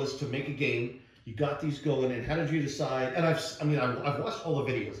goal was to make a game. You got these going, and how did you decide? And I've watched all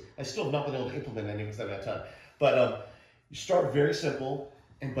the videos. I still have not been able to implement any because I haven't had time. But you start very simple,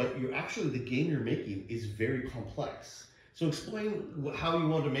 but you're actually, the game you're making is very complex. So explain how you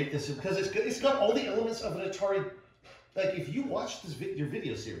wanted to make this, because it's got all the elements of an Atari. Like, if you watch your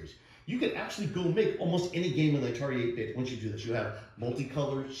video series, you can actually go make almost any game in the Atari 8-bit once you do this. You have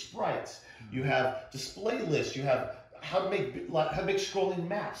multicolored sprites, you have display lists, you have how to make scrolling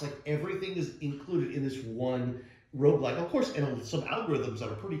maps. Like, everything is included in this one roguelike. Of course, and some algorithms that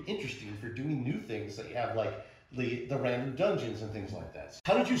are pretty interesting for doing new things that you have, like the random dungeons and things like that.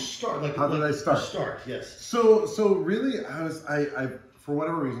 How did you start? How did I start? Yes. So really, I for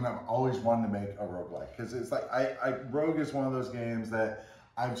whatever reason, I've always wanted to make a roguelike, because it's like Rogue is one of those games that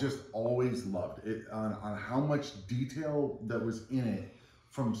I've just always loved it on how much detail that was in it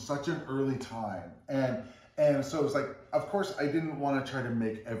from such an early time, and so it was like, of course, I didn't want to try to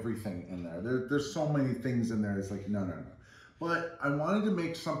make everything in there. There's so many things in there. It's like, no. But I wanted to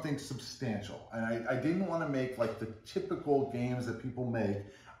make something substantial, and I didn't want to make like the typical games that people make.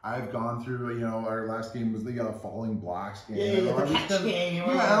 I've gone through, our last game was the Falling Blocks game. All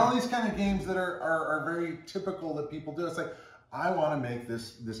these kind of games that are very typical that people do. It's like, I want to make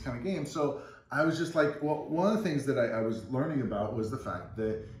this kind of game. So I was just like, well, one of the things that I was learning about was the fact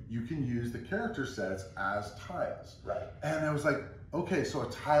that you can use the character sets as tiles. Right. And I was like, okay, so a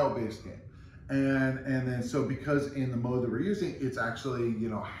tile-based game. And then, so because in the mode that we're using, it's actually,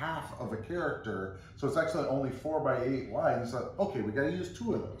 half of a character. So it's actually only 4x8 wide. And it's like, okay, we got to use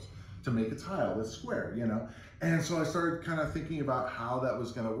 2 of those to make a tile that's square, And so I started kind of thinking about how that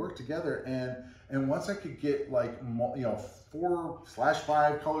was going to work together. And once I could get like,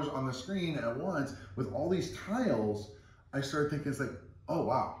 4/5 colors on the screen at once with all these tiles, I started thinking, it's like, oh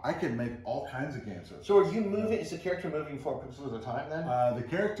wow, I can make all kinds of games. So are you moving? Is the character moving 4 pixels at a time then? The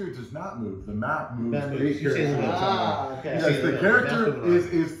character does not move. The map moves 8 pixels at a time. Okay. Yes, the character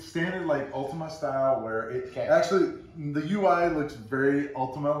is standard like Ultima style, where it actually the UI looks very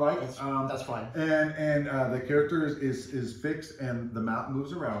Ultima-like. That's fine. And the character is fixed, and the map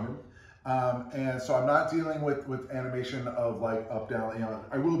moves around him. And so I'm not dealing with animation of like up down.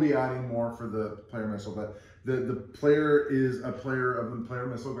 I will be adding more for the player missile, but the player is a player of the player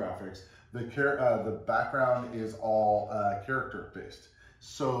missile graphics. The background is all character based.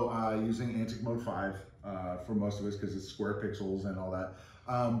 So using Antic Mode 5 for most of us, because it's square pixels and all that.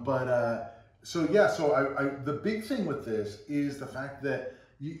 So the big thing with this is the fact that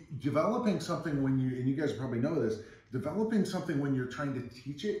developing something and you guys probably know this, developing something when you're trying to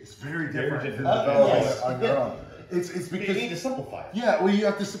teach it is very different than developing it on your own. It's because you need to simplify it. Yeah, well, you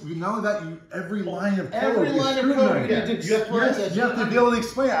have to. Not only that, every line of code is scrutinized. You have to be able to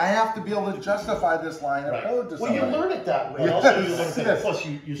explain it. I have to be able to justify this line of code to somebody. Well, you learn it that way. Also, you learn that. Plus,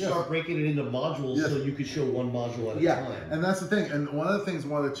 you start breaking it into modules so you can show one module at a time. And that's the thing. And one of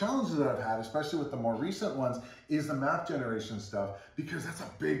the challenges that I've had, especially with the more recent ones, is the map generation stuff, because that's a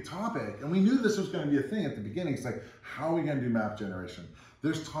big topic. And we knew this was going to be a thing at the beginning. It's like, how are we going to do map generation?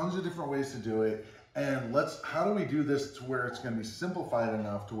 There's tons of different ways to do it. And how do we do this to where it's going to be simplified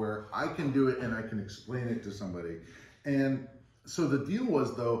enough to where I can do it and I can explain it to somebody. And so the deal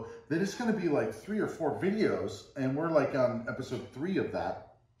was, though, that it's going to be like 3 or 4 videos, and we're like on episode 3 of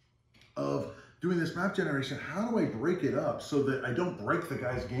that, of doing this map generation. How do I break it up so that I don't break the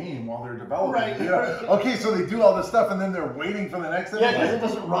guy's game while they're developing? Right. You know? Okay, so they do all this stuff, and then they're waiting for the next Yeah, episode. because it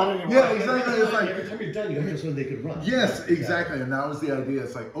doesn't run anymore. Yeah, exactly. It's like, every time you're done, you have something they could run. yes, exactly. And that was the idea.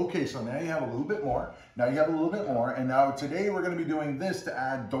 It's like, okay, so now you have a little bit more. Now you have a little bit more. And now today we're going to be doing this to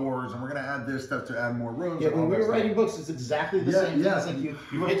add doors, and we're going to add this stuff to add more rooms. Yeah, and all when we that were stuff. writing books, it's exactly the Yeah, same thing. yeah. It's like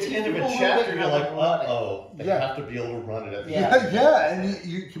you At the end of people a know chapter, they you're like, have to run it. uh-oh, they Yeah. have to be able to run it at the Yeah. end. Yeah, and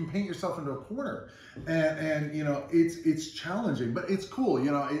you can paint yourself into a corner, and you know it's challenging, but it's cool.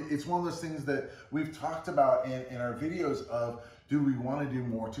 You know, it's one of those things that we've talked about in our videos of, do we want to do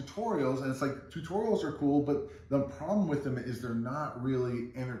more tutorials? And it's like, tutorials are cool, but the problem with them is they're not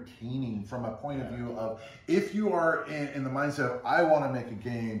really entertaining from a point of view of, if you are in the mindset of, I want to make a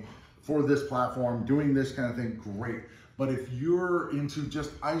game for this platform, doing this kind of thing, great. But if you're into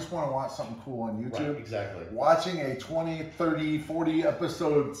just, I just want to watch something cool on YouTube, Right, exactly. watching a 20, 30, 40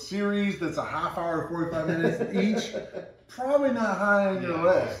 episode series that's a half hour, 45 minutes each, probably not high on your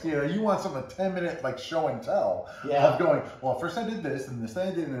list. You know, you want something, a 10-minute like show and tell of going, well, first I did this, and this I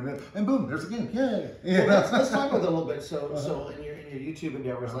did, and boom, there's a game. Yay! You know? Let's talk about that a little bit. So in your YouTube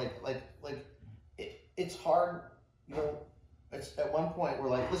endeavors, it's hard, you know. It's at one point we're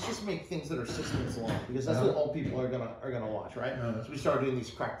like, let's just make things that are 6 minutes long, because that's what all people are gonna watch, right? So we started doing these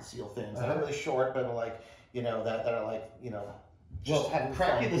crack the seal things. They're really short, but like, you know, that are like, you know, just having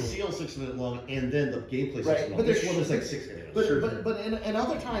Cracking fun. the Seal 6 minute long, and then the gameplay 6 Right, minute long. but This there's- one is like 6 minutes. But in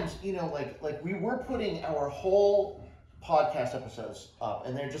other times, you know, like we were putting our whole podcast episodes up,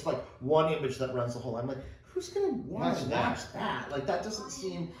 and they're just like one image that runs the whole. I'm like, who's gonna want to watch that? Like, that doesn't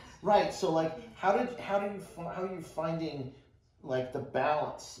seem right. So like, how are you finding like the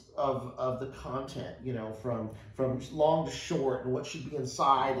balance of the content, you know, from long to short, and what should be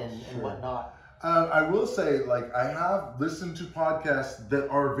inside and whatnot? I will say, like, I have listened to podcasts that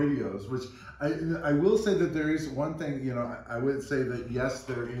are videos, which I will say that there is one thing, you know, I would say that yes,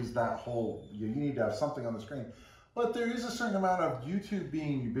 there is that whole, you need to have something on the screen, but there is a certain amount of YouTube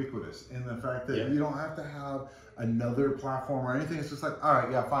being ubiquitous in the fact that you don't have to have another platform or anything. It's just like, all right,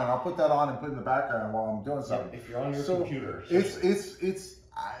 yeah, fine, I'll put that on and put it in the background while I'm doing something. If you're on your computer. It's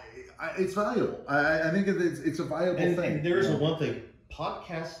valuable. I think it's a valuable thing. And there is one thing,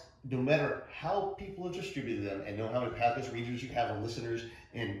 podcasts, no matter how people have distributed them and know how many podcast readers you have and listeners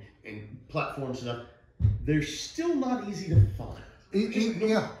and platforms and stuff, they're still not easy to find. Even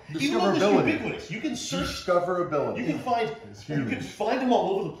though it's Discoverability. Ubiquitous. You can search. Discoverability. You can find them all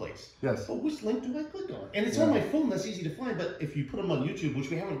over the place. Yes. But which link do I click on? And it's on my phone. That's easy to find. But if you put them on YouTube, which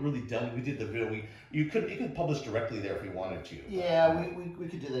we haven't really done, we did the video. You could publish directly there if you wanted to. Yeah, we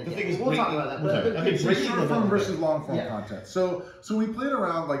could do that. The thing is, we'll talk about that. I mean, short form versus long form content. So we played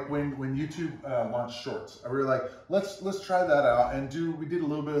around, like when YouTube launched Shorts. We were like, let's try that out and we did a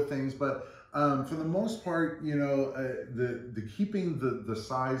little bit of things, but for the most part, you know, the keeping the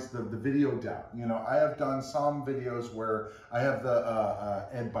size, the video down. You know, I have done some videos where I have the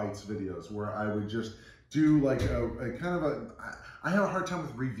Ed Bites videos where I would just do like a kind of I have a hard time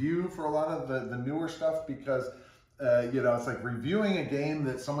with review for a lot of the newer stuff because you know, it's like reviewing a game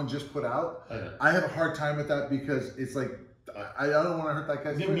that someone just put out. I have a hard time with that because it's like, I don't want to hurt that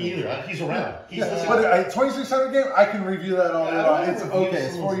guy's feelings. Me either. He's around. But a 2600 game, I can review that all day long. It's okay.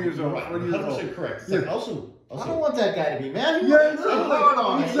 It's 4 years old. 4 years old. 100% correct. It's like also, I don't want that guy to be mad. Exactly.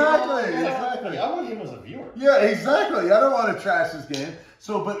 I want him as a viewer. Yeah, exactly. I don't want to trash this game.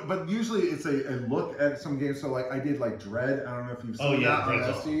 So, but usually it's a look at some games. So, like I did like Dread. I don't know if you've seen that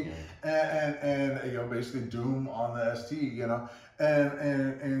on ST, and you know, basically Doom on the ST. You know,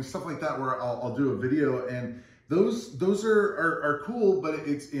 and stuff like that where I'll do a video and. Those are cool, but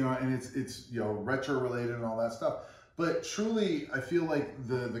it's, you know, and it's you know, retro related and all that stuff. But truly, I feel like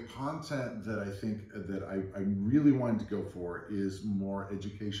the content that I think that I really wanted to go for is more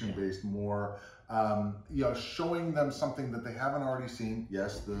education based, more you know, showing them something that they haven't already seen.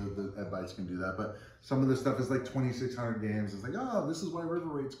 Yes, the Ed Bites can do that, but some of the stuff is like 2,600 games. It's like, oh, this is why River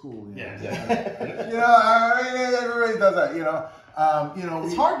Raid's cool. You know? You know, I mean, everybody does that. You know. You know,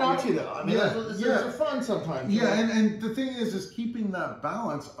 it's hard not to though. I mean, it's fun sometimes. Yeah, and the thing is keeping that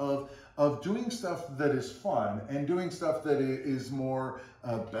balance of doing stuff that is fun and doing stuff that is more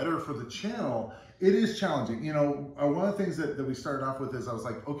better for the channel. It is challenging. You know, one of the things that we started off with is I was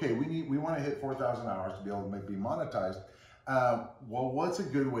like, okay, we want to hit 4,000 hours to be able to be monetized. Well, what's a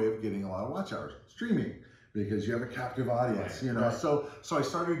good way of getting a lot of watch hours? Streaming. because you have a captive audience, you know. Right. So I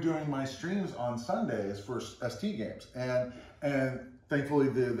started doing my streams on Sundays for ST games, and thankfully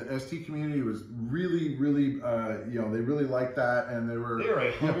the ST community was really, you know, they really liked that, and they were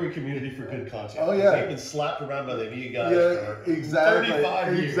a hungry community for good content. Oh, yeah. They've been slapped around by the Amiga guys Yeah, for exactly.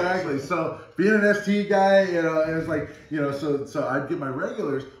 35 years. Exactly. So being an ST guy, you know, it was like, you know, so I'd get my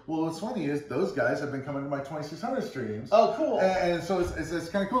regulars. Well, what's funny is those guys have been coming to my 2600 streams. Oh, cool. And so it's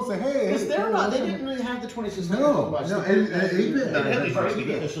kind of cool to say, hey, Because they didn't really have the 2600 No, much. no, They and 8-bit. They had these Yeah. crazy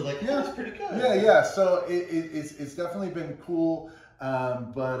games, so like, yeah, it's pretty good. Yeah. So it's definitely been cool.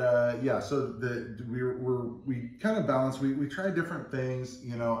 Yeah, so we kind of balance. We try different things,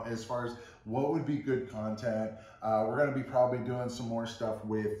 you know, as far as what would be good content. We're going to be probably doing some more stuff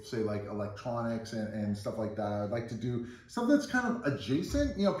with, say, like electronics and stuff like that. I'd like to do something that's kind of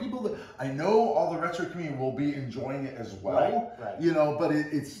adjacent. You know, people that I know all the retro community will be enjoying it as well. Right. You know, but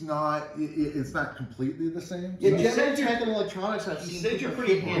it's not completely the same. Yeah, You general said you're- tech and electronics, I've you seen said you're people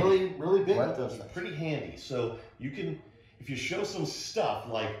pretty get handy. really big What? with those things. Pretty handy. So you can, if you show some stuff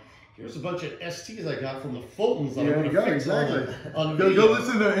like, here's a bunch of STs I got from the Fultons that I'm There going you to go, fix exactly. on Go video.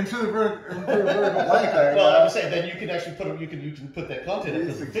 listen to Into the Vertical Blank there. Well, I'm saying then you can actually put you can put that content in.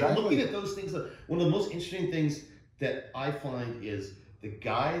 Yes, Because exactly. looking at those things, one of the most interesting things that I find is the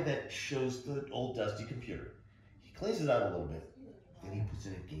guy that shows the old dusty computer. He cleans it out a little bit, then he puts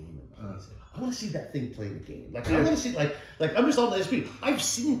in a game and plays it. I want to see that thing play the game. Like I want to see like I'm just on the SP. I've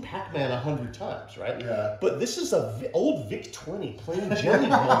seen Pac-Man 100 times, right? Yeah. But this is a old Vic 20 playing Jelly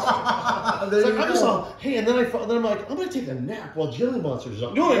Monster. There It's you like, I'm just go. on, hey, and then I'm like, I'm gonna take a nap while Jelly Monster's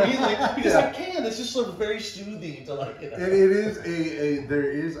on. You know what I mean? Like, because I can. It's just sort of very soothing to like. You know. It is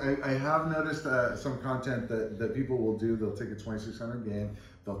there is I have noticed some content that people will do. They'll take a 2600 game,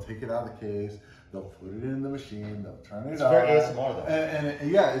 they'll take it out of the case, they'll put it in the machine, they'll turn it It's on. very ASMR though.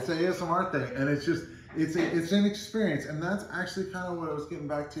 And yeah, it's an ASMR thing, and it's just it's an experience, and that's actually kind of what I was getting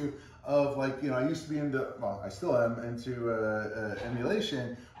back to. Of like, you know, I used to be into, well, I still am into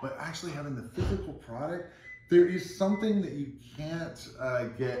emulation, but actually having the physical product. There is something that you can't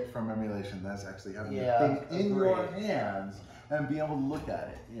get from emulation. That's actually having the thing in your hands and being able to look at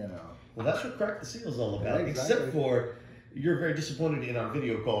it, you know. Well, that's what Crack the Seal is all about. Yeah, exactly. Except for you're very disappointed in our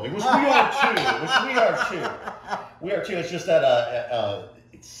video quality, which we are too. We are too. It's just that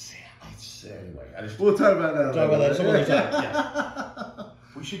it's anyway. I just We'll talk about that. talk about that some other time. Yeah,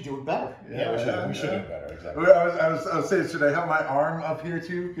 We should do it better. we should do better. Exactly. I was saying, should I have my arm up here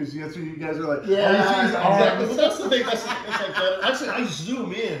too? Because that's what you guys are like. Yeah, oh, you see his arm. Exactly. Well, that's the thing. It's like that. Actually, I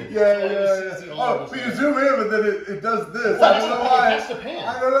zoom in. Yeah. Oh, but you zoom in, but then it does this. Well, I don't know it why. has to pan.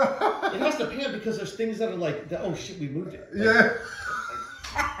 I don't know. It has to pan because there's things that are like, oh shit, we moved it. Like, Yeah.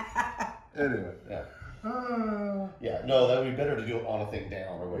 Anyway. Yeah. Uh, Yeah. No, that would be better to do it on a thing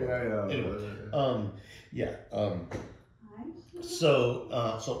down or whatever. Yeah. Anyway.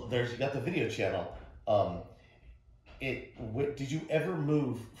 So there's you got the video channel. Did you ever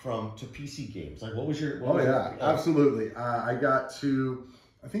move to PC games? Like, what was your? Oh yeah, absolutely. I got to,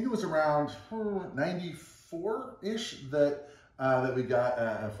 I think it was around 94-ish that we got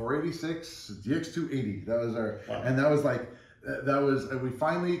a 486 DX280. That was our, Wow. and that was like, we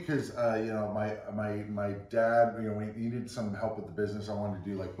finally, because you know, my dad, you know, we needed some help with the business. I wanted to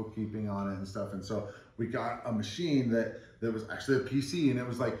do like bookkeeping on it and stuff, and so we got a machine that was actually a PC, and it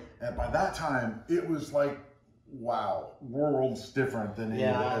was like, and by that time it was like, wow, worlds different than any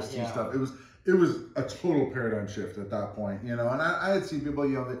of the ST stuff. It was a total paradigm shift at that point, you know. And I had seen people,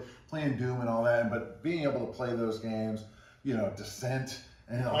 you know, playing Doom and all that, but being able to play those games, you know, Descent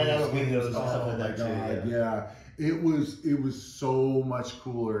and all I know those games. Windows and stuff like my that too, God, yeah. It was so much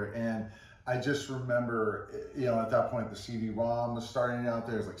cooler, and I just remember, you know, at that point the CD-ROM was starting out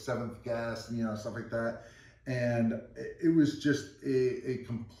there. It was like Seventh Guest, you know, stuff like that. And it was just a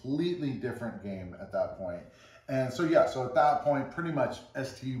completely different game at that point. And so, yeah, so at that point, pretty much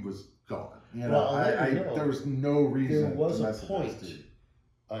ST was gone. You know, Well, there was no reason. There was to a mess with point, ST.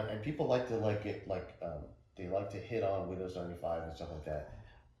 and people like to they like to hit on Windows 95 and stuff like that.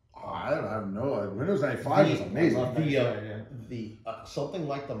 I don't have no. Windows 95 was amazing. The something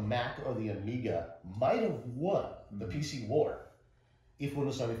like the Mac or the Amiga might have won the PC war if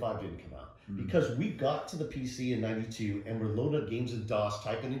Windows 95 didn't come out. Because we got to the PC in '92 and we're loading up games in DOS,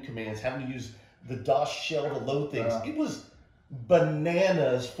 typing in commands, having to use the DOS shell to load things. It was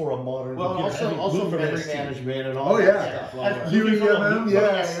bananas for a modern computer. Also Moving from memory ST. management and all Oh, that yeah. stuff. You Moving from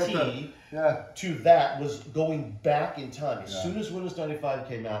ST. Yeah. to that was going back in time. As Yeah. soon as Windows 95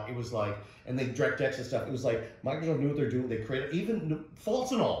 came out, it was like, and they DirectX and stuff, it was like Microsoft knew what they're doing. They created, even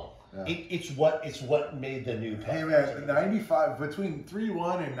faults and all, It's what made the new Hey platforms. man, 95 between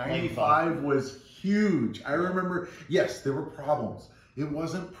 3.1 and 95 was huge. I remember. Yes, there were problems. It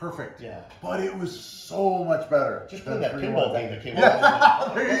wasn't perfect. Yeah. But it was so much better. Just than playing that 3.1. pinball game that came Yeah.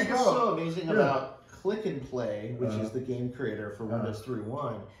 out. There you What's go. so amazing Yeah. about Click and Play, which is the game creator for Windows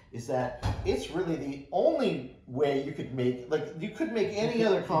 3.1, is that it's really the only way you could make, like, you could make any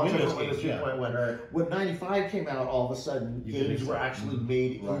other content Windows for Windows games, 3.1. Right. When 95 came out, all of a sudden, You could games make were some- actually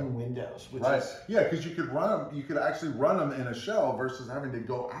made Right. in Windows, which Right. is Yeah, because you could run them. You could actually run them in a shell versus having to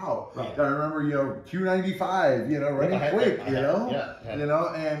go out. Right. I remember, Q95, running I had quick, that.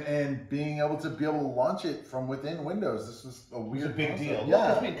 I had- and being able to launch it from within Windows. This was a It was weird a big concept. deal. Yeah.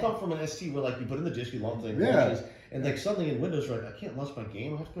 Because we come from an ST where, like, you put in the disk, you launch things, Yeah. and like suddenly in Windows, you're like, I can't launch my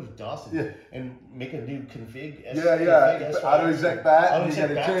game. I have to go to DOS and make a new config. Yeah. Auto exec bat. Auto you exec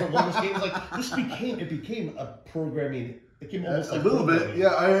gotta back change- to Windows games. Like this became a programming. It became almost a like little bit, programming.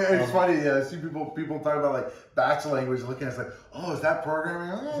 yeah. It's Um, funny. Yeah, I see people talk about like batch language, looking at it, it's like, oh, is that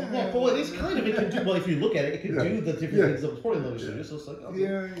programming? Yeah, well, it is kind of. It can do well if you look at it. It can Yeah. do the different Yeah. things that was supporting those studios. So it's like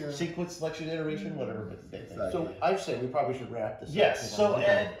okay, Yeah. sequence, selection, iteration, whatever. But same thing. Exactly. so. I say we probably should wrap this up. Yes. So Okay.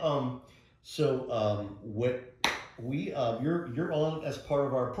 Ed, what we you're on as part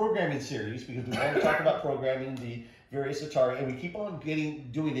of our programming series because we want to talk about programming the various Atari, and we keep on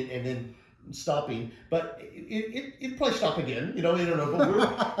doing it and then stopping. But it probably stop again. I don't know.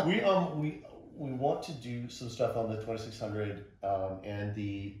 But we want to do some stuff on the 2600 and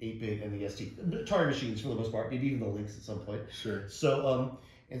the 8-bit and the ST Atari machines for the most part. Maybe even the Lynx at some point. Sure. So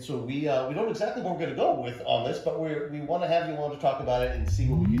and so we don't know exactly what we're going to go with on this, but we want to have you on to talk about it and see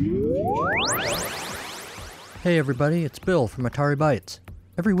what we can do in the future. Hey everybody, it's Bill from Atari Bytes.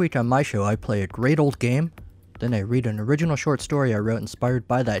 Every week on my show I play a great old game, then I read an original short story I wrote inspired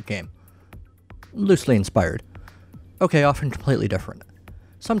by that game. Loosely inspired. Okay, often completely different.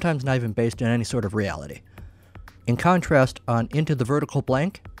 Sometimes not even based in any sort of reality. In contrast, on Into the Vertical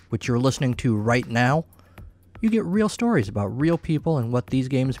Blank, which you're listening to right now, you get real stories about real people and what these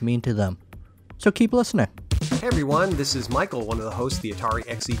games mean to them. So keep listening. Hey everyone, this is Michael, one of the hosts of the Atari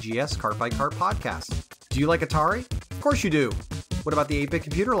XEGS Cart by Cart podcast. Do you like Atari? Of course you do. What about the 8-bit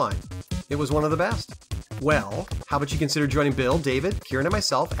computer line? It was one of the best. Well, how about you consider joining Bill, David, Kieran, and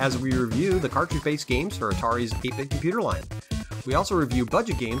myself as we review the cartridge-based games for Atari's 8-bit computer line. We also review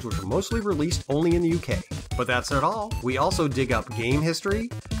budget games which are mostly released only in the UK. But that's not all. We also dig up game history,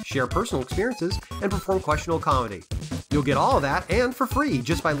 share personal experiences, and perform questionable comedy. You'll get all of that and for free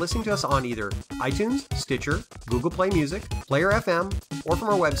just by listening to us on either iTunes, Stitcher, Google Play Music, Player FM, or from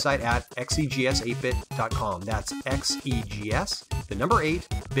our website at xegs8bit.com. That's xegs, the number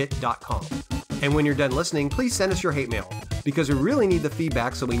 8bit.com. And when you're done listening, please send us your hate mail, because we really need the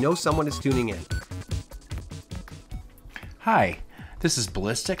feedback so we know someone is tuning in. Hi, this is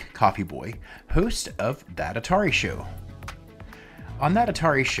Ballistic Coffee Boy, host of That Atari Show. On That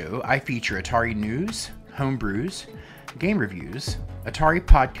Atari Show, I feature Atari news, homebrews, game reviews, Atari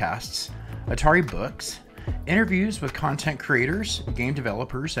podcasts, Atari books, interviews with content creators, game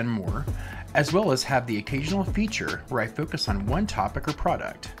developers, and more, as well as have the occasional feature where I focus on one topic or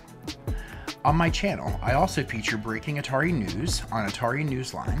product. On my channel, I also feature breaking Atari news on Atari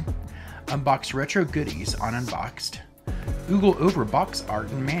Newsline, unbox retro goodies on Unboxed, Google over box art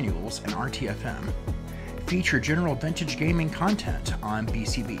and manuals in RTFM, feature general vintage gaming content on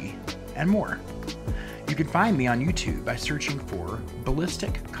BCB, and more. You can find me on YouTube by searching for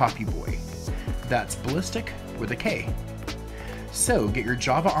Ballistic Coffee Boy. That's Ballistic with a K. So get your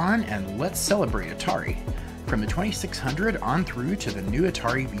Java on and let's celebrate Atari, from the 2600 on through to the new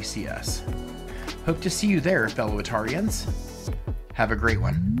Atari VCS. Hope to see you there, fellow Atarians. Have a great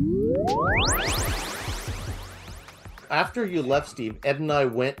one. After you left, Steve, Ed and I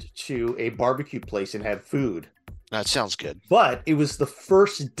went to a barbecue place and had food. That sounds good. But it was the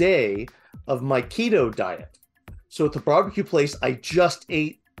first day of my keto diet. So at the barbecue place, I just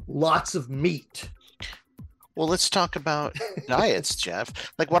ate lots of meat. Well, let's talk about diets,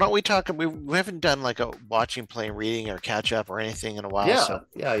 Jeff. Like, why don't we talk? We haven't done like a watching, playing, reading, or catch up or anything in a while. Yeah, So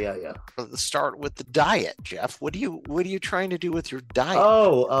yeah. let's start with the diet, Jeff. What are you trying to do with your diet?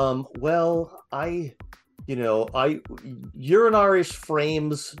 Oh, well, you're an Irish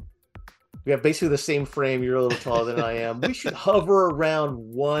frames. We have basically the same frame. You're a little taller than I am. We should hover around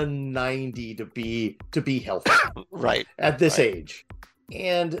 190 to be healthy, Right. at this age,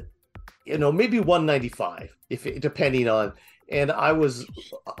 and maybe 195 depending on. And I was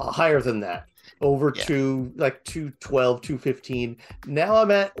higher than that, over to like 212, 215. Now I'm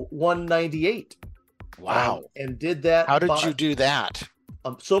at 198. Wow. And did that. How did you do that?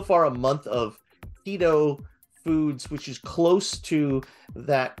 So far a month of keto foods, which is close to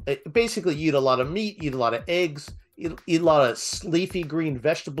that. Basically, you eat a lot of meat, eat a lot of eggs, eat a lot of leafy green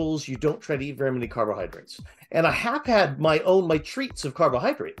vegetables. You don't try to eat very many carbohydrates. And I have had my treats of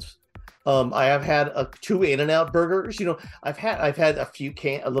carbohydrates. I have had 2 In-N-Out burgers. You know, I've had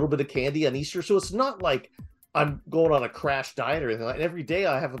a little bit of candy on Easter, so it's not like I'm going on a crash diet or anything. Like, every day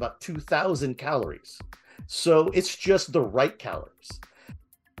I have about 2,000 calories, so it's just the right calories.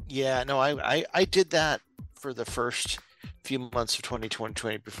 Yeah, no, I did that for the first few months of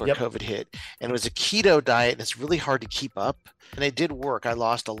 2020 before COVID hit, and it was a keto diet, and it's really hard to keep up. And it did work. I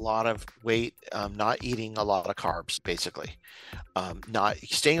lost a lot of weight, not eating a lot of carbs, basically. Not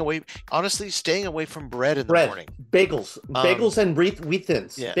staying away from bread in the morning. Bagels and wheat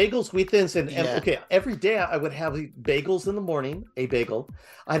thins. Yeah. Bagels, wheat thins, and okay. Every day I would have bagels in the morning, a bagel.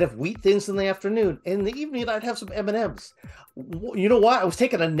 I'd have wheat thins in the afternoon. In the evening, I'd have some M&Ms. You know why? I was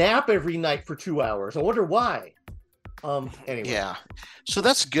taking a nap every night for 2 hours. I wonder why. Anyway. Yeah, so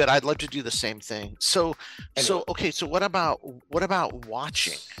that's good. I'd love to do the same thing. So okay. So what about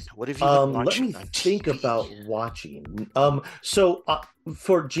watching? What have you been watching? Let me think about watching.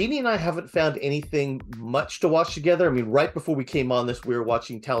 For Jeannie and I haven't found anything much to watch together. I mean, right before we came on this, we were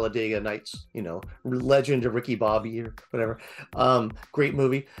watching Talladega Nights. You know, Legend of Ricky Bobby or whatever. Great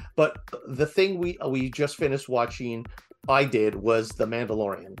movie. But the thing we just finished watching, was The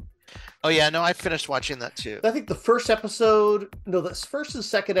Mandalorian. Oh yeah, no, I finished watching that too. I think the first and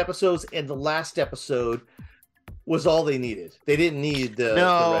second episodes and the last episode was all they needed. They didn't need the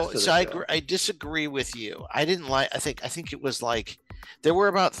rest of the show. I disagree with you. I didn't like. I think it was like there were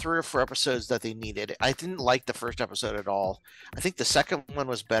about 3 or 4 episodes that they needed. I didn't like the first episode at all. I think the second one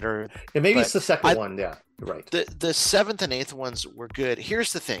was better. Yeah, maybe it's the second one. Yeah, right. The 7th and 8th ones were good.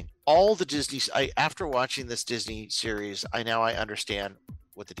 Here's the thing: all the Disney. After watching this Disney series, I understand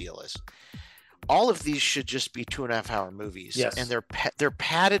what the deal is. All of these should just be 2.5-hour movies. Yes. And they're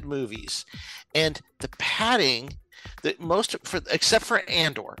padded movies, and the padding, except for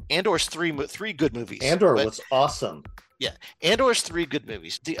Andor. Andor's three good movies. Andor was awesome. Yeah, Andor's 3 good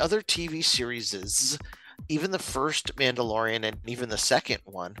movies. The other TV series, even the first Mandalorian and even the second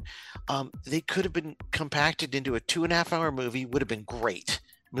one, they could have been compacted into a 2.5-hour movie. Would have been great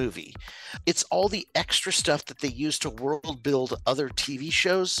movie. It's all the extra stuff that they use to world build other TV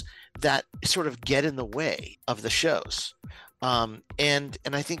shows that sort of get in the way of the shows, and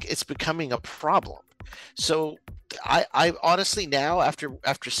I think it's becoming a problem. So I honestly now,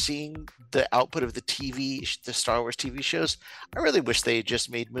 after seeing the output of the Star Wars TV shows, I really wish they had just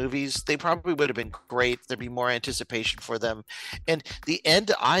made movies. They probably would have been great. There'd be more anticipation for them. And the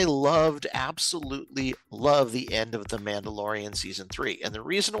end, I absolutely love the end of The Mandalorian Season 3. And the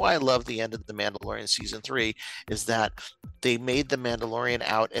reason why I love the end of The Mandalorian Season 3 is that they made The Mandalorian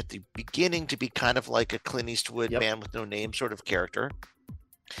out at the beginning to be kind of like a Clint Eastwood man with no name sort of character.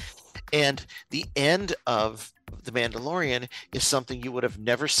 And the end of The Mandalorian is something you would have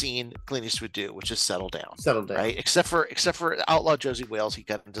never seen Clint Eastwood do, which is settle down. Right? Except for Outlaw Josie Wales, he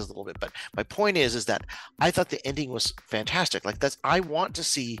got into a little bit. But my point is that I thought the ending was fantastic. Like I want to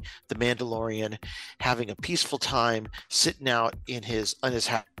see The Mandalorian having a peaceful time, sitting out in his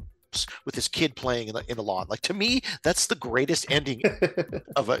house with his kid playing in the lawn. Like, to me, that's the greatest ending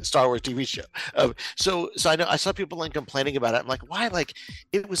of a Star Wars TV show. So I know I saw people complaining about it. I'm like, why? Like,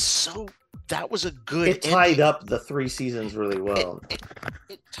 it was so. That was a good. It tied up the 3 seasons really well.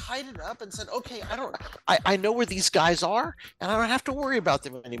 It tied it up and said, okay, I know where these guys are, and I don't have to worry about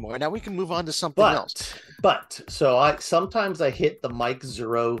them anymore. Now we can move on to something else. But so sometimes I hit the Mike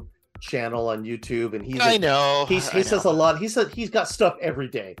Zero channel on YouTube, and he says a lot. He said he's got stuff every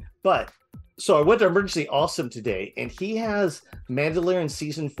day. But so I went to Emergency Awesome today, and he has Mandalorian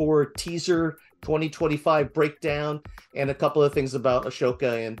Season 4 teaser 2025 breakdown and a couple of things about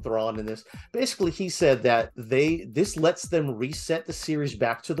Ahsoka and Thrawn in this. Basically, he said that this lets them reset the series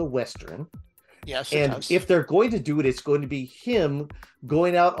back to the Western. Yes, and if they're going to do it, it's going to be him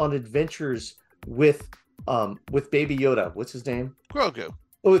going out on adventures with Baby Yoda. What's his name? Grogu.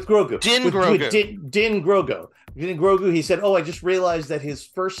 Oh, with Grogu. Din Grogu. Din Grogu. Din Grogu. He said, "Oh, I just realized that his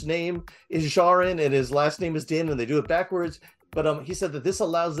first name is Djarin and his last name is Din, and they do it backwards." But he said that this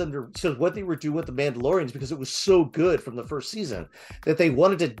allows them to. So what they were doing with the Mandalorians, because it was so good from the first season, that they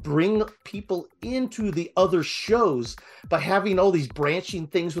wanted to bring people into the other shows by having all these branching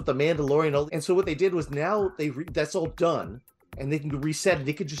things with the Mandalorian. And so what they did was now that's all done. And they can reset it.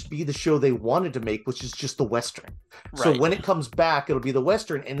 It could just be the show they wanted to make, which is just the Western. Right. So when it comes back, it'll be the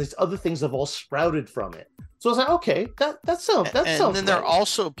Western, and these other things have all sprouted from it. So I was like, okay, that sounds. And then they're right.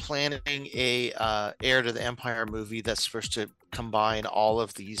 also planning a Heir to the Empire movie that's supposed to combine all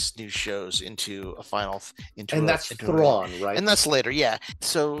of these new shows into a final. That's Thrawn, right? And that's later, yeah.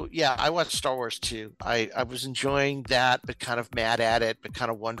 So yeah, I watched Star Wars too. I was enjoying that, but kind of mad at it, but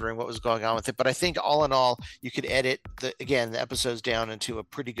kind of wondering what was going on with it. But I think all in all, you could edit the episodes down into a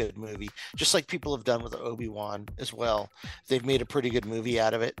pretty good movie, just like people have done with Obi-Wan as well. They've made a pretty good movie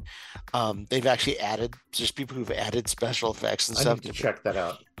out of it. They've actually added, there's people who've added special effects and stuff. I need to check that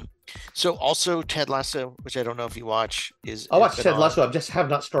out. So also Ted Lasso, which I don't know if you watch, I watched Ted Lasso. I just have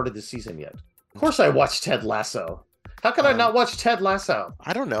not started the season yet. Of course I watched Ted Lasso. How can I not watch Ted Lasso?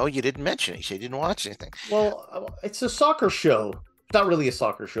 I don't know. You didn't mention it. You said you didn't watch anything. Well, it's a soccer show. It's not really a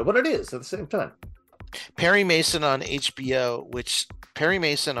soccer show, but it is at the same time. Perry Mason on HBO, which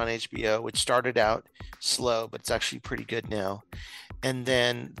started out slow, but it's actually pretty good now. And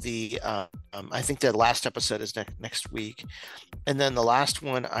then I think the last episode is next week. And then the last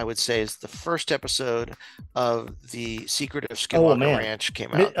one I would say is the first episode of The Secret of Skinwalker Ranch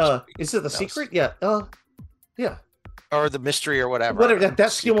came out. Is it The Secret? Yeah. Yeah. Or The Mystery or whatever. That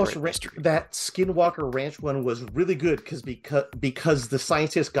Skinwalker Ranch one was really good because the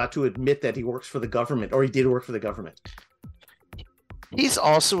scientist got to admit that he works for the government, or he did work for the government. He's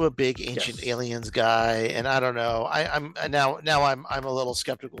also a big Ancient Aliens guy, and I don't know. I'm a little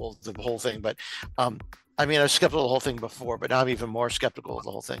skeptical of the whole thing, but I was skeptical of the whole thing before, but now I'm even more skeptical of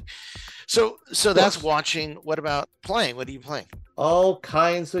the whole thing. So that's watching. What about playing? What are you playing? All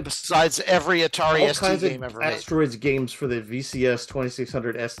kinds of, besides every Atari ST game ever made. Asteroids games for the VCS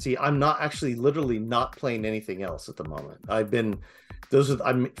 2600 ST. I'm literally not playing anything else at the moment. I'm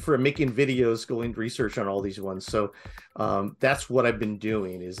making videos, going research on all these ones. So that's what I've been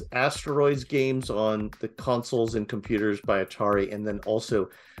doing is Asteroids games on the consoles and computers by Atari, and then also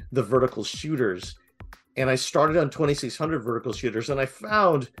the vertical shooters. And I started on 2600 vertical shooters, and I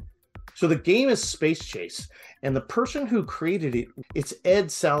found, so the game is Space Chase, and the person who created it's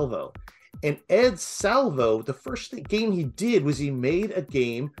Ed Salvo. And Ed Salvo, the first game he did was he made a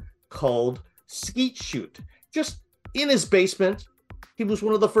game called Skeet Shoot, just in his basement. He was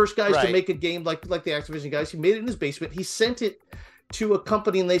one of the first guys to make a game like the Activision guys. He made it in his basement. He sent it to a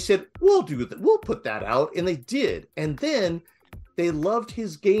company, and they said, "We'll do that. We'll put that out," and they did. And then they loved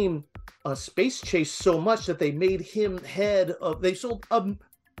his game, Space Chase, so much that they made him head of. They sold 1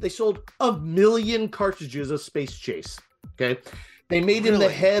 million cartridges of Space Chase. Okay, they made him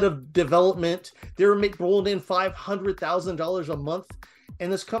the head of development. They were rolling in $500,000 a month.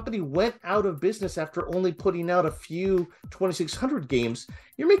 And this company went out of business after only putting out a few 2600 games.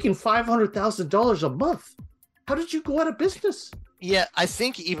 You're making $500,000 a month. How did you go out of business? Yeah, I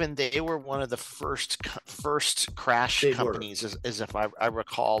think even they were one of the first crash companies, as if I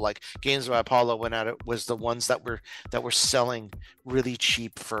recall. Like Games by Apollo went out. It was the ones that were selling really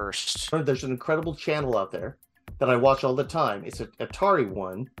cheap first. There's an incredible channel out there that I watch all the time. It's an Atari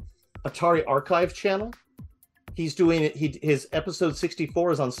one, Atari Archive channel. He's doing it. His episode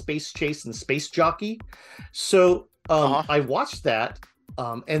 64 is on Space Chase and Space Jockey. So I watched that,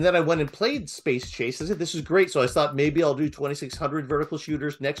 and then I went and played Space Chase. I said, "This is great." So I thought maybe I'll do 2600 vertical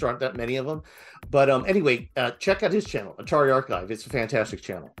shooters next. There aren't that many of them, but anyway, check out his channel, Atari Archive. It's a fantastic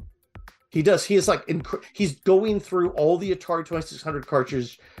channel. He's going through all the Atari 2600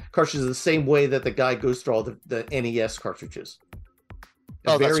 cartridges the same way that the guy goes through all the NES cartridges.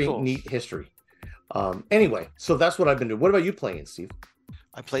 Very cool. Neat history. Anyway, so that's what I've been doing. What about you playing, Steve?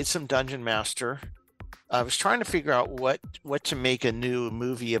 I played some Dungeon Master. I was trying to figure out what to make a new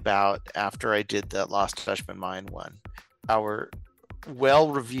movie about after I did the Lost Freshman Mine one. Our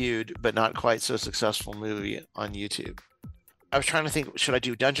well-reviewed but not quite so successful movie on YouTube. I was trying to think, should I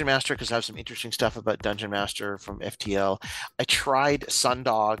do Dungeon Master? Because I have some interesting stuff about Dungeon Master from FTL. I tried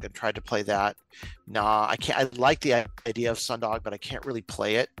Sundog and tried to play that. Nah, I can't. I like the idea of Sundog, but I can't really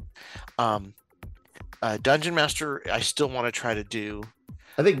play it. Dungeon Master, I still want to try to do.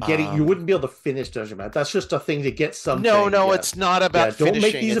 I think you wouldn't be able to finish Dungeon Master. That's just a thing to get something. No, it's not about finishing.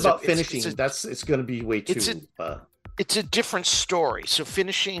 Don't make these about finishing. It's going to be way too. It's a different story. So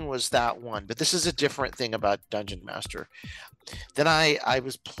finishing was that one, but this is a different thing about Dungeon Master. Then I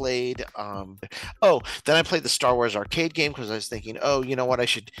played then I played the Star Wars arcade game because I was thinking, you know what, I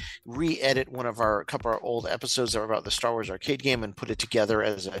should re-edit a couple of old episodes that were about the Star Wars arcade game and put it together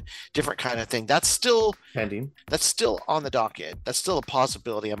as a different kind of thing. That's still pending. That's still on the docket. That's still a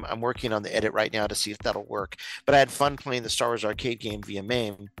possibility. I'm working on the edit right now to see if that'll work. But I had fun playing the Star Wars arcade game via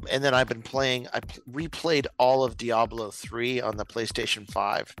MAME, and then I've been playing. I replayed all of Diablo Diablo 3 on the PlayStation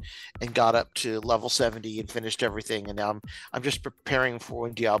 5 and got up to level 70 and finished everything. And now I'm just preparing for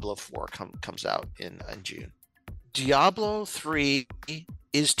when Diablo 4 comes out in June. Diablo 3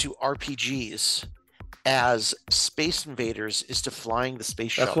 is to RPGs as Space Invaders is to flying the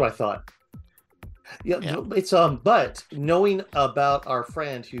space shuttle. That's what I thought. Yeah, it's but knowing about our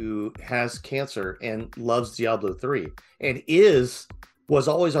friend who has cancer and loves Diablo 3 and was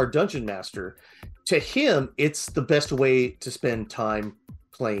always our dungeon master, to him it's the best way to spend time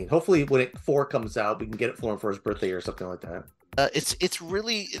playing. Hopefully when 4 comes out, we can get it for him for his birthday or something like that. It's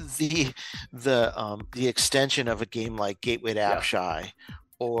really the extension of a game like Gateway to Apshai,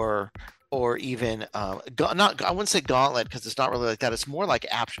 or even I wouldn't say Gauntlet because it's not really like that. It's more like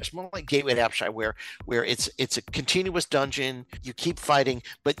Apshai. It's more like Gateway to Apshai, where it's a continuous dungeon. You keep fighting,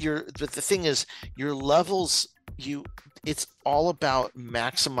 but the thing is, your levels. It's all about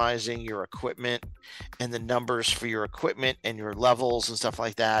maximizing your equipment and the numbers for your equipment and your levels and stuff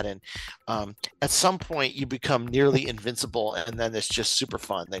like that. And at some point you become nearly invincible, and then it's just super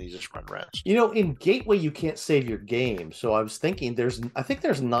fun. Then you just run around. In Gateway you can't save your game, so I was thinking I think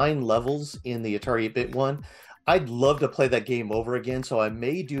there's 9 levels in the Atari 8-bit one. I'd love to play that game over again, so I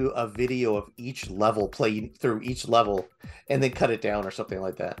may do a video of each level, playing through each level, and then cut it down or something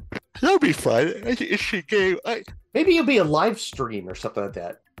like that. That'd be fun. It's a game. Maybe it'll be a live stream or something like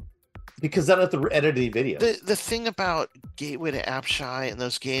that, because I don't have to edit any videos. The thing about Gateway to Apshai and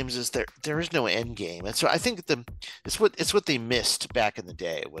those games is there is no end game, and so I think it's what they missed back in the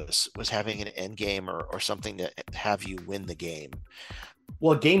day was having an end game or something to have you win the game.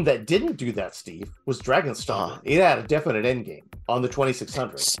 Well, a game that didn't do that, Steve, was Dragon Stomper. It had a definite end game on the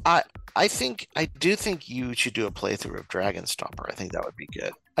 2600. I do think you should do a playthrough of Dragon Stomper. I think that would be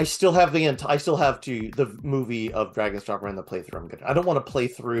good. I still have the movie of Dragon Stomper and the playthrough. I don't want to play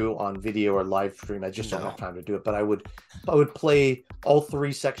through on video or live stream. I just don't have time to do it. But I would play all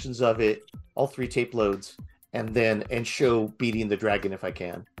 3 sections of it, all 3 tape loads, and show beating the dragon if I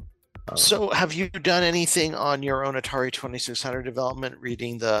can. So have you done anything on your own Atari 2600 development,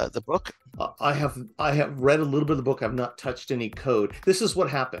 reading the book? I have read a little bit of the book. I've not touched any code. This is what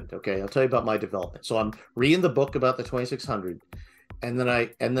happened. Okay, I'll tell you about my development. So I'm reading the book about the 2600, and then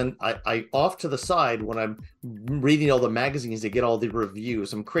I off to the side, when I'm reading all the magazines to get all the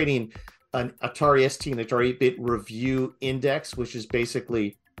reviews, I'm creating an Atari ST and Atari 8-bit review index, which is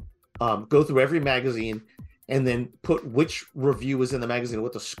basically go through every magazine and then put which review was in the magazine,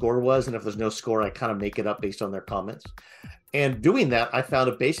 what the score was, and if there's no score, I kind of make it up based on their comments. And doing that, I found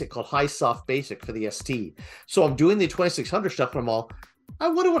a basic called High Soft Basic for the ST. So I'm doing the 2600 stuff, and I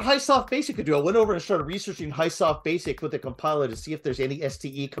wonder what High Soft Basic could do. I went over and started researching High Soft Basic with the compiler to see if there's any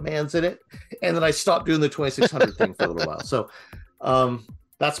STE commands in it, and then I stopped doing the 2600 thing for a little while. So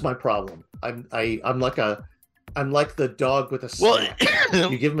that's my problem. I'm like the dog with a snack.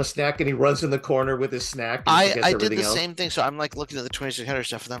 You give him a snack and he runs in the corner with his snack. I did the same thing. So I'm like looking at the 2600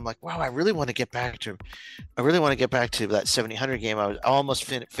 stuff, and I'm like, wow, I really want to get back to that 7000 game. I almost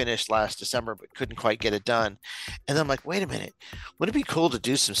finished last December, but couldn't quite get it done. And then I'm like, wait a minute, wouldn't it be cool to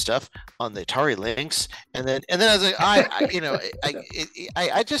do some stuff on the Atari Lynx? And then I was like, I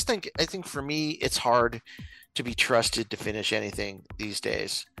think for me, it's hard to be trusted to finish anything these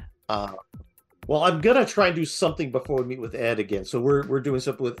days. Well, I'm gonna try and do something before we meet with Ed again. So we're doing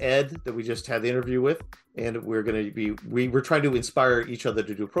something with Ed that we just had the interview with, and we're trying to inspire each other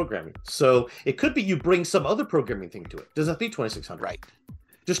to do programming. So it could be you bring some other programming thing to it. Doesn't have to be 2600, right?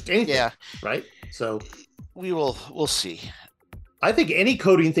 Just anything, yeah, right? So we'll see. I think any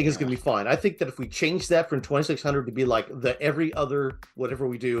coding thing is going to be fine. I think that if we change that from 2600 to be like the every other whatever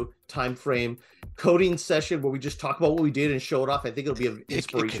we do time frame coding session where we just talk about what we did and show it off, I think it'll be an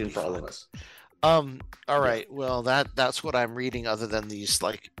inspiration for all of us. All right. Well, that's what I'm reading, other than these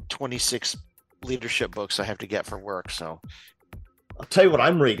like 26 leadership books I have to get for work. So I'll tell you what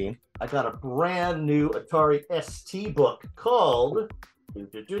I'm reading. I got a brand new Atari ST book called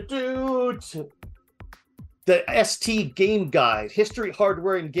The ST Game Guide: History,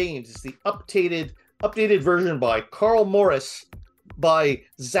 Hardware, and Games. It's the updated version by Carl Morris by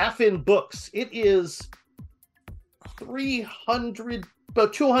Zaffin Books. It is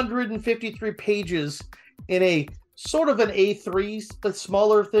about 253 pages in a sort of an A3, but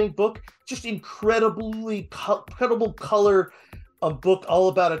smaller book. Just incredible color book all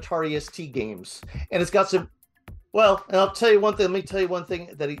about Atari ST games. And it's got some, well, and I'll tell you one thing. Let me tell you one thing,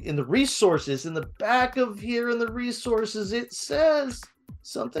 that in the resources, in the back of here in the resources, it says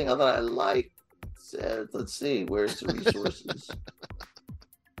something that I like. It says, let's see, where's the resources?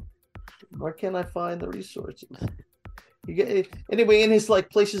 Where can I find the resources? Anyway, in his like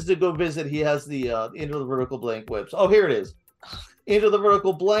places to go visit, he has the Into the Vertical Blank webs. Oh, here it is. Into the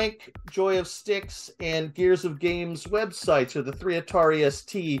Vertical Blank, Joy of Sticks, and Gears of Games websites are the 3 Atari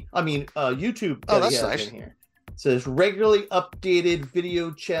ST. YouTube. Oh, that he that's has nice. in here. It says regularly updated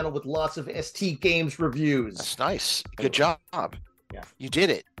video channel with lots of ST games reviews. That's nice. Good job. Yeah. You did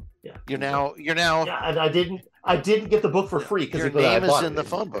it. Yeah. You're now. Yeah, and I didn't get the book for free because Your name is in the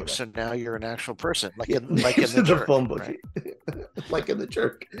phone book, so now you're an actual person, like in the jerk, phone book, right? like in the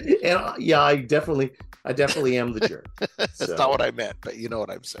jerk. And I definitely am the jerk. That's So- not what I meant, but you know what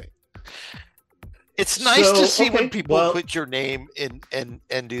I'm saying. It's nice to see when people put your name in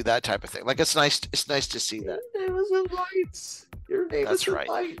and do that type of thing. Like it's nice to see that. Your name is in lights. Your name That's is in right.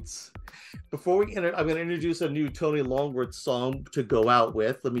 lights. Before we enter, I'm going to introduce a new Tony Longworth song to go out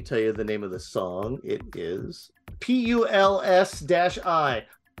with. Let me tell you the name of the song. It is PULS-I,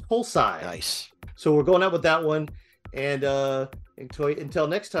 Pulsi. Nice. So we're going out with that one. And until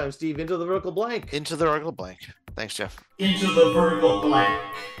next time, Steve, Into the Vertical Blank. Into the Vertical Blank. Thanks, Jeff. Into the Vertical Blank.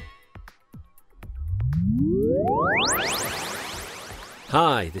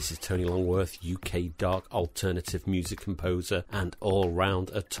 Hi, this is Tony Longworth, UK dark alternative music composer and all-round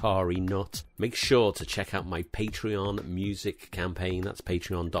Atari nut. Make sure to check out my Patreon music campaign. That's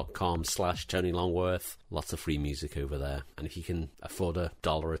patreon.com/Tony Longworth. Lots of free music over there. And if you can afford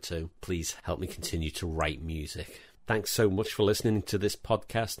 $1 or $2, please help me continue to write music. Thanks so much for listening to this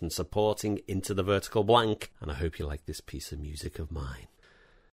podcast and supporting Into the Vertical Blank. And I hope you like this piece of music of mine.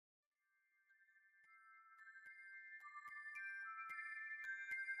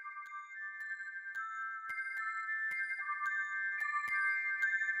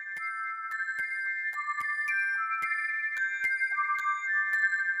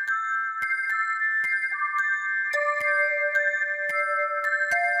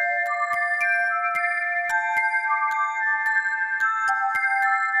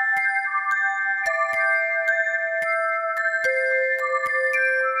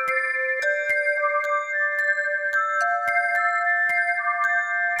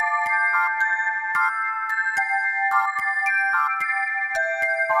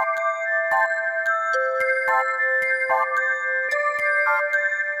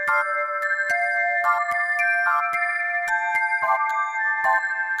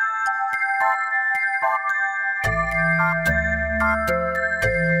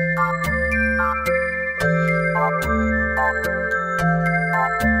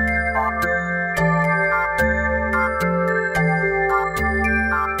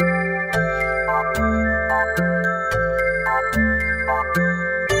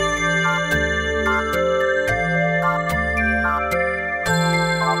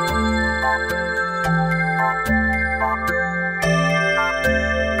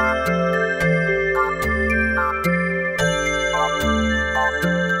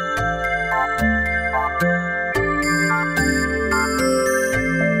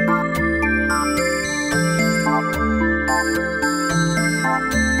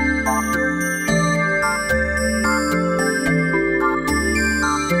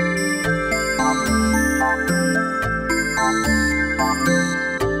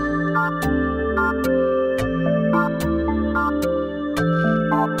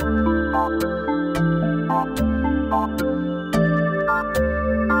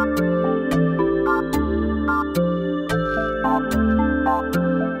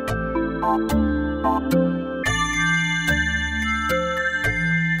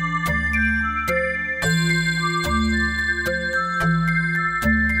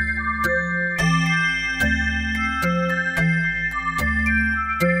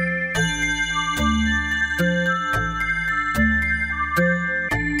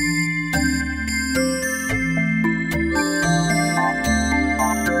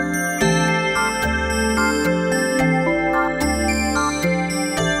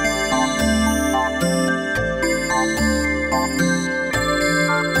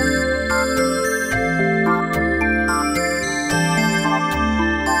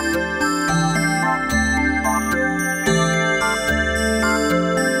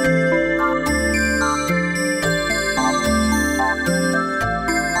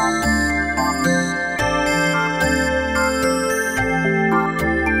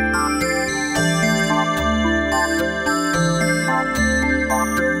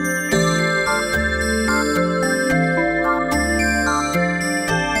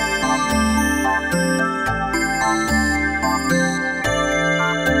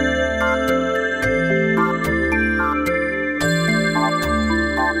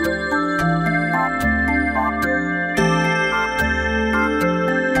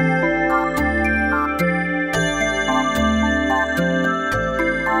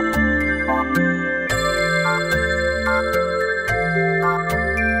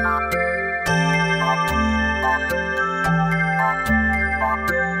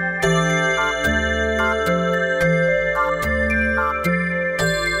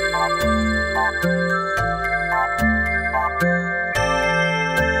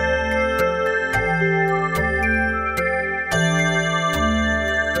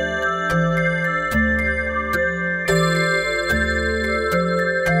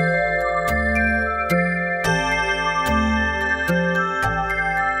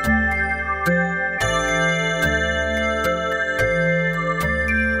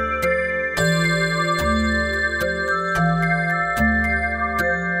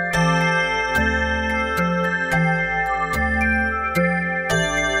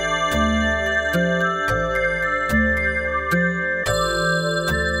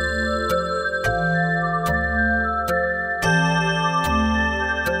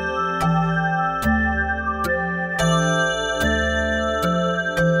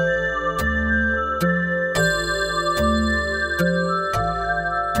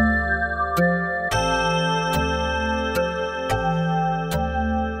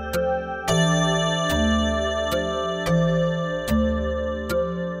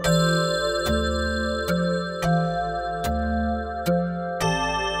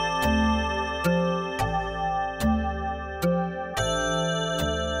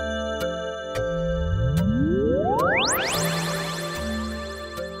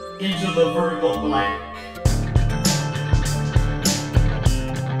 vertical blank.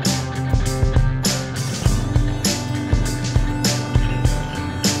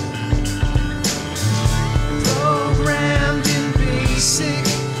 Programmed in BASIC,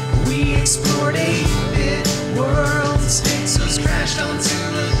 we explored 8-bit worlds. Pixels crashed onto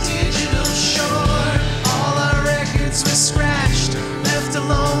a digital shore. All our records were scratched, left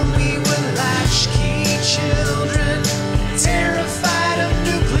alone we were latchkey children, terrified of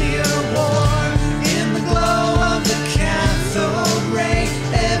nuclear war. In the glow of the cathode ray,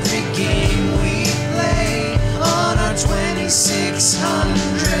 every game we play on our 2600.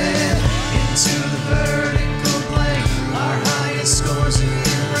 Into the vertical blank, our highest scores have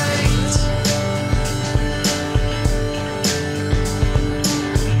been ranked.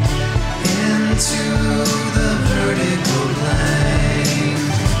 Into the vertical blank,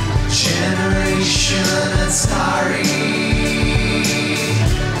 generation Atari.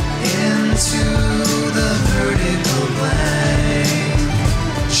 Into the vertical blank,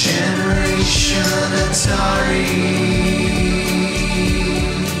 generation Atari.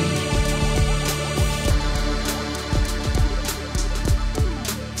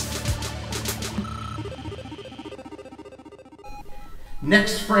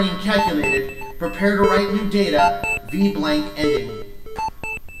 Next frame calculated. Prepare to write new data. V blank ending.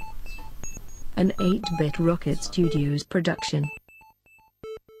 An 8-Bit Rocket Studios production.